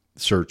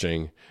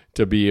searching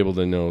to be able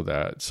to know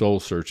that. Soul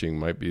searching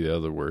might be the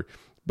other word.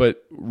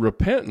 But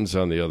repentance,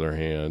 on the other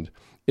hand,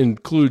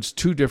 includes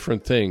two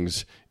different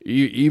things,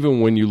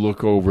 even when you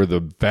look over the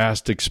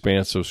vast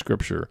expanse of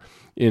Scripture.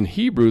 In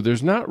Hebrew,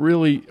 there's not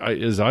really,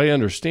 as I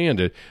understand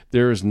it,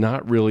 there is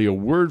not really a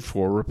word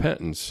for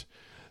repentance.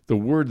 The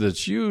word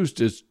that's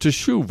used is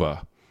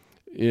teshuvah,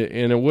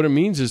 and what it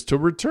means is to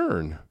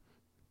return.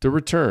 To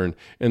return.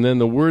 And then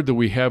the word that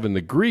we have in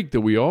the Greek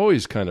that we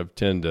always kind of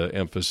tend to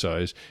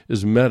emphasize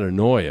is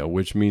metanoia,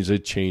 which means a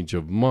change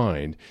of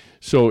mind.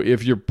 So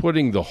if you're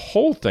putting the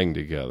whole thing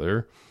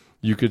together,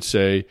 you could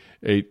say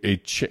a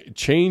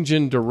change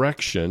in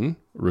direction,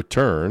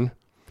 return,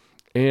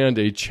 and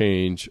a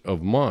change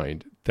of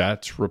mind.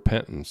 That's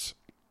repentance.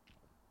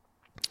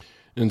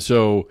 And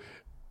so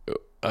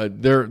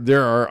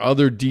there are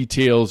other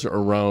details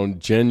around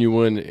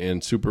genuine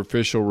and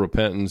superficial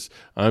repentance.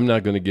 I'm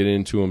not going to get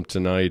into them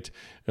tonight,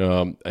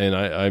 and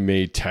I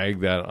may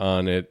tag that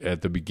on it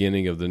at the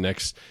beginning of the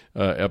next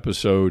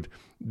episode.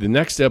 The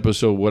next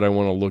episode, what I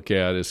want to look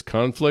at is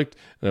conflict,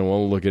 and I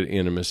want to look at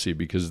intimacy,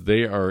 because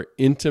they are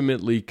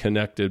intimately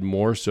connected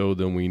more so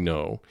than we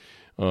know,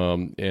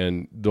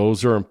 and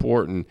those are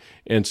important.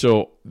 And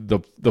so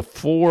the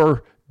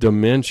four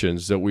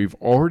dimensions that we've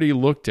already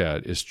looked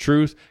at is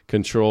truth,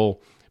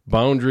 control,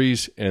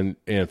 boundaries, and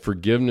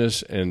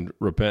forgiveness, and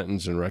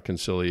repentance and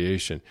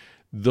reconciliation.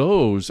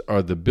 Those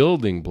are the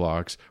building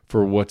blocks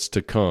for what's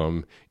to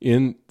come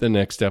in the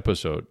next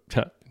episode.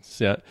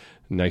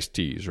 Nice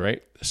tease,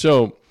 right?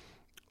 So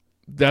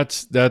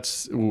that's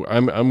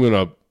I'm going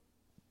to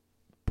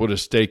put a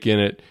stake in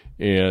it,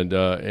 and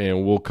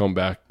we'll come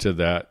back to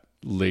that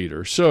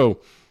later. So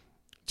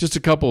just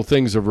a couple of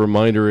things of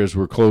reminder as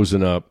we're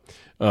closing up.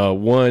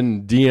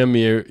 One, DM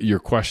me your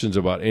questions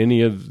about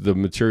any of the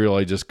material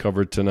I just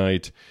covered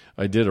tonight.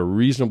 I did a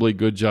reasonably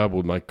good job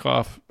with my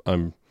cough.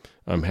 I'm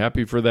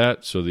happy for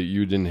that, so that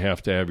you didn't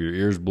have to have your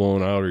ears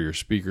blown out or your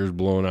speakers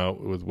blown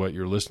out with what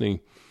you're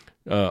listening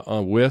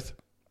with.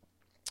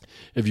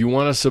 If you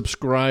want to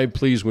subscribe,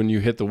 please, when you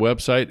hit the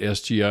website,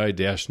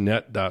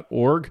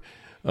 sgi-net.org,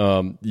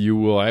 you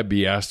will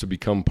be asked to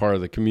become part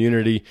of the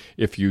community.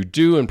 If you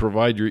do and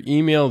provide your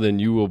email, then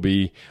you will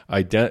be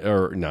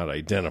not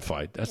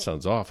identified. That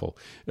sounds awful.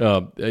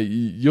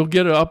 You'll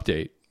get an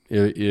update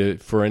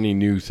for any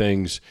new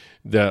things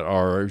that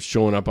are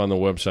showing up on the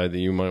website that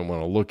you might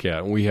want to look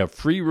at. And we have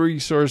free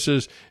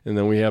resources, and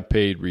then we have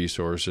paid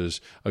resources.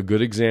 A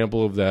good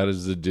example of that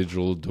is the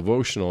digital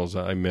devotionals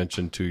I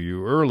mentioned to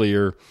you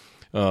earlier.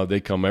 They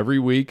come every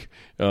week.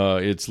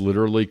 It's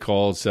literally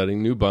called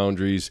Setting New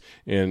Boundaries,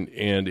 and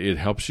it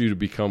helps you to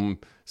become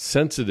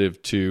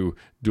sensitive to,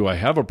 do I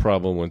have a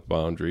problem with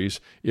boundaries?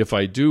 If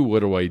I do,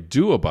 what do I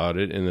do about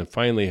it? And then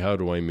finally, how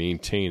do I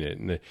maintain it?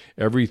 And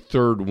every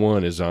third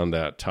one is on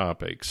that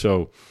topic.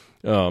 So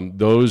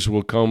those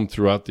will come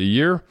throughout the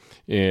year,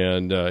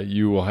 and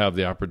you will have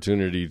the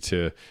opportunity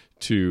to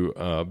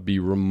be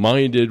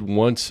reminded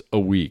once a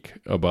week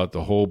about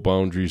the whole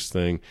boundaries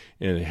thing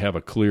and have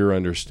a clear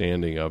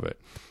understanding of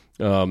it.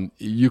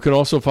 You can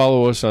also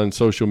follow us on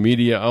social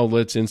media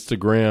outlets.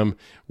 Instagram,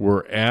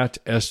 we're at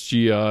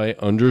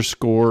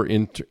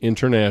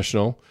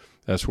SGI_international.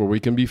 That's where we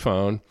can be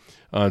found.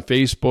 On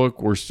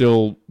Facebook, we're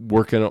still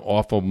working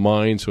off of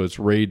mine, so it's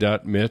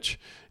ray.mitch,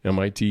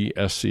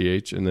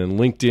 MITSCH, and then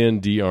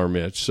LinkedIn, Dr.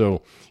 Mitch.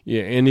 So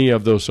any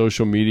of those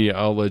social media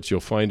outlets you'll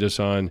find us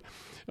on.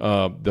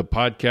 The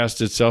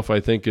podcast itself,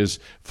 I think, is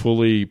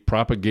fully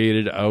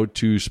propagated out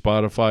to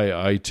Spotify,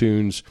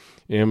 iTunes,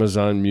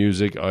 Amazon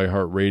Music,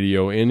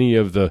 iHeartRadio, any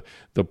of the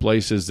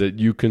places that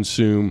you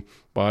consume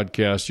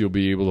podcasts. You'll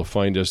be able to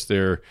find us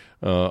there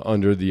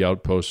under the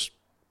Outpost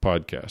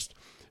podcast.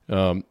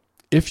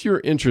 If you're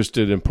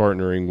interested in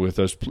partnering with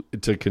us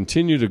to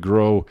continue to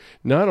grow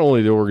not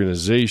only the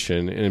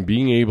organization and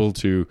being able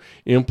to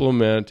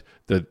implement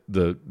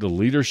the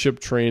leadership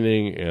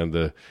training and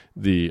the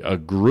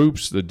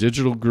groups, the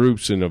digital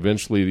groups, and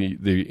eventually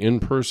the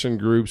in-person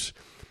groups,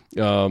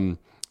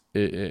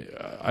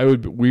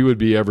 we would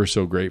be ever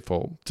so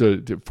grateful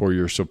for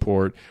your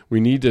support. We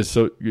need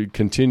to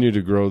continue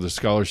to grow the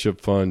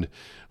scholarship fund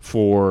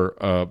for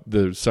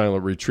the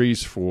silent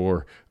retreats,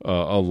 for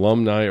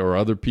alumni or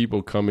other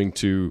people coming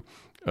to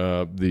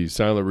the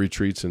silent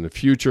retreats in the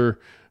future,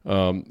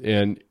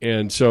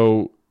 and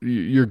so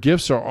your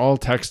gifts are all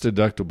tax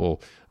deductible.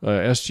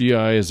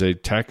 SGI is a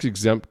tax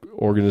exempt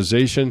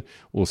organization.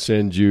 We'll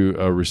send you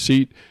a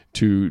receipt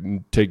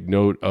to take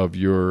note of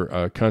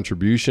your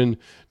contribution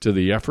to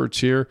the efforts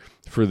here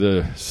for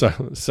the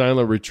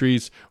silent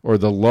retreats or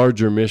the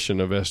larger mission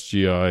of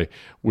SGI,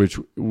 which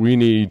we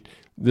need.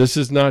 This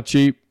is not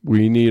cheap.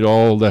 We need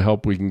all the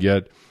help we can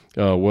get,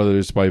 whether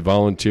it's by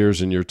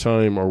volunteers in your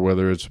time or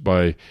whether it's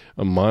by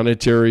a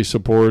monetary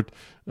support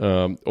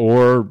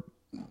or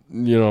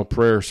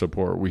prayer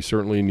support. We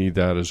certainly need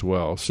that as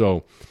well.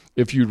 So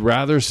if you'd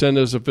rather send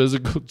us a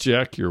physical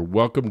check, you're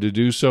welcome to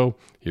do so.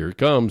 Here it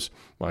comes.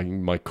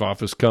 My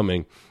cough is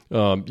coming.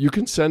 You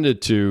can send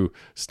it to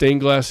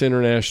Stained Glass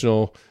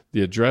International.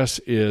 The address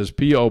is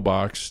P.O.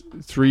 Box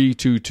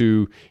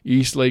 322,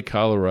 Eastlake,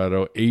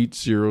 Colorado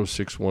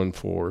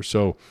 80614.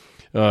 So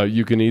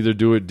you can either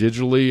do it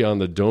digitally on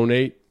the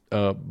donate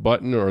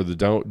button or the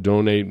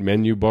donate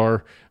menu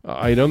bar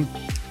item,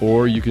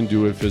 or you can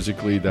do it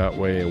physically that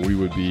way, and we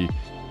would be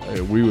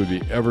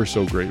ever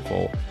so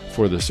grateful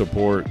for the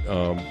support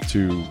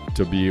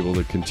to be able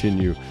to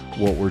continue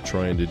what we're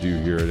trying to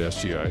do here at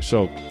SGI.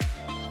 So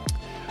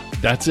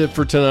that's it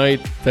for tonight.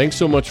 Thanks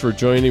so much for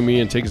joining me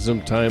and taking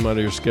some time out of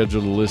your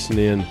schedule to listen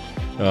in.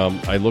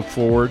 I look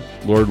forward,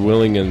 Lord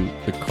willing, and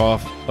the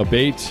cough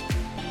abates,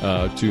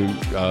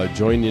 to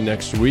join you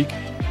next week.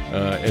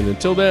 And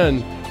until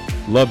then,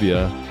 love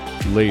you.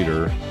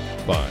 Later.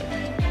 Bye.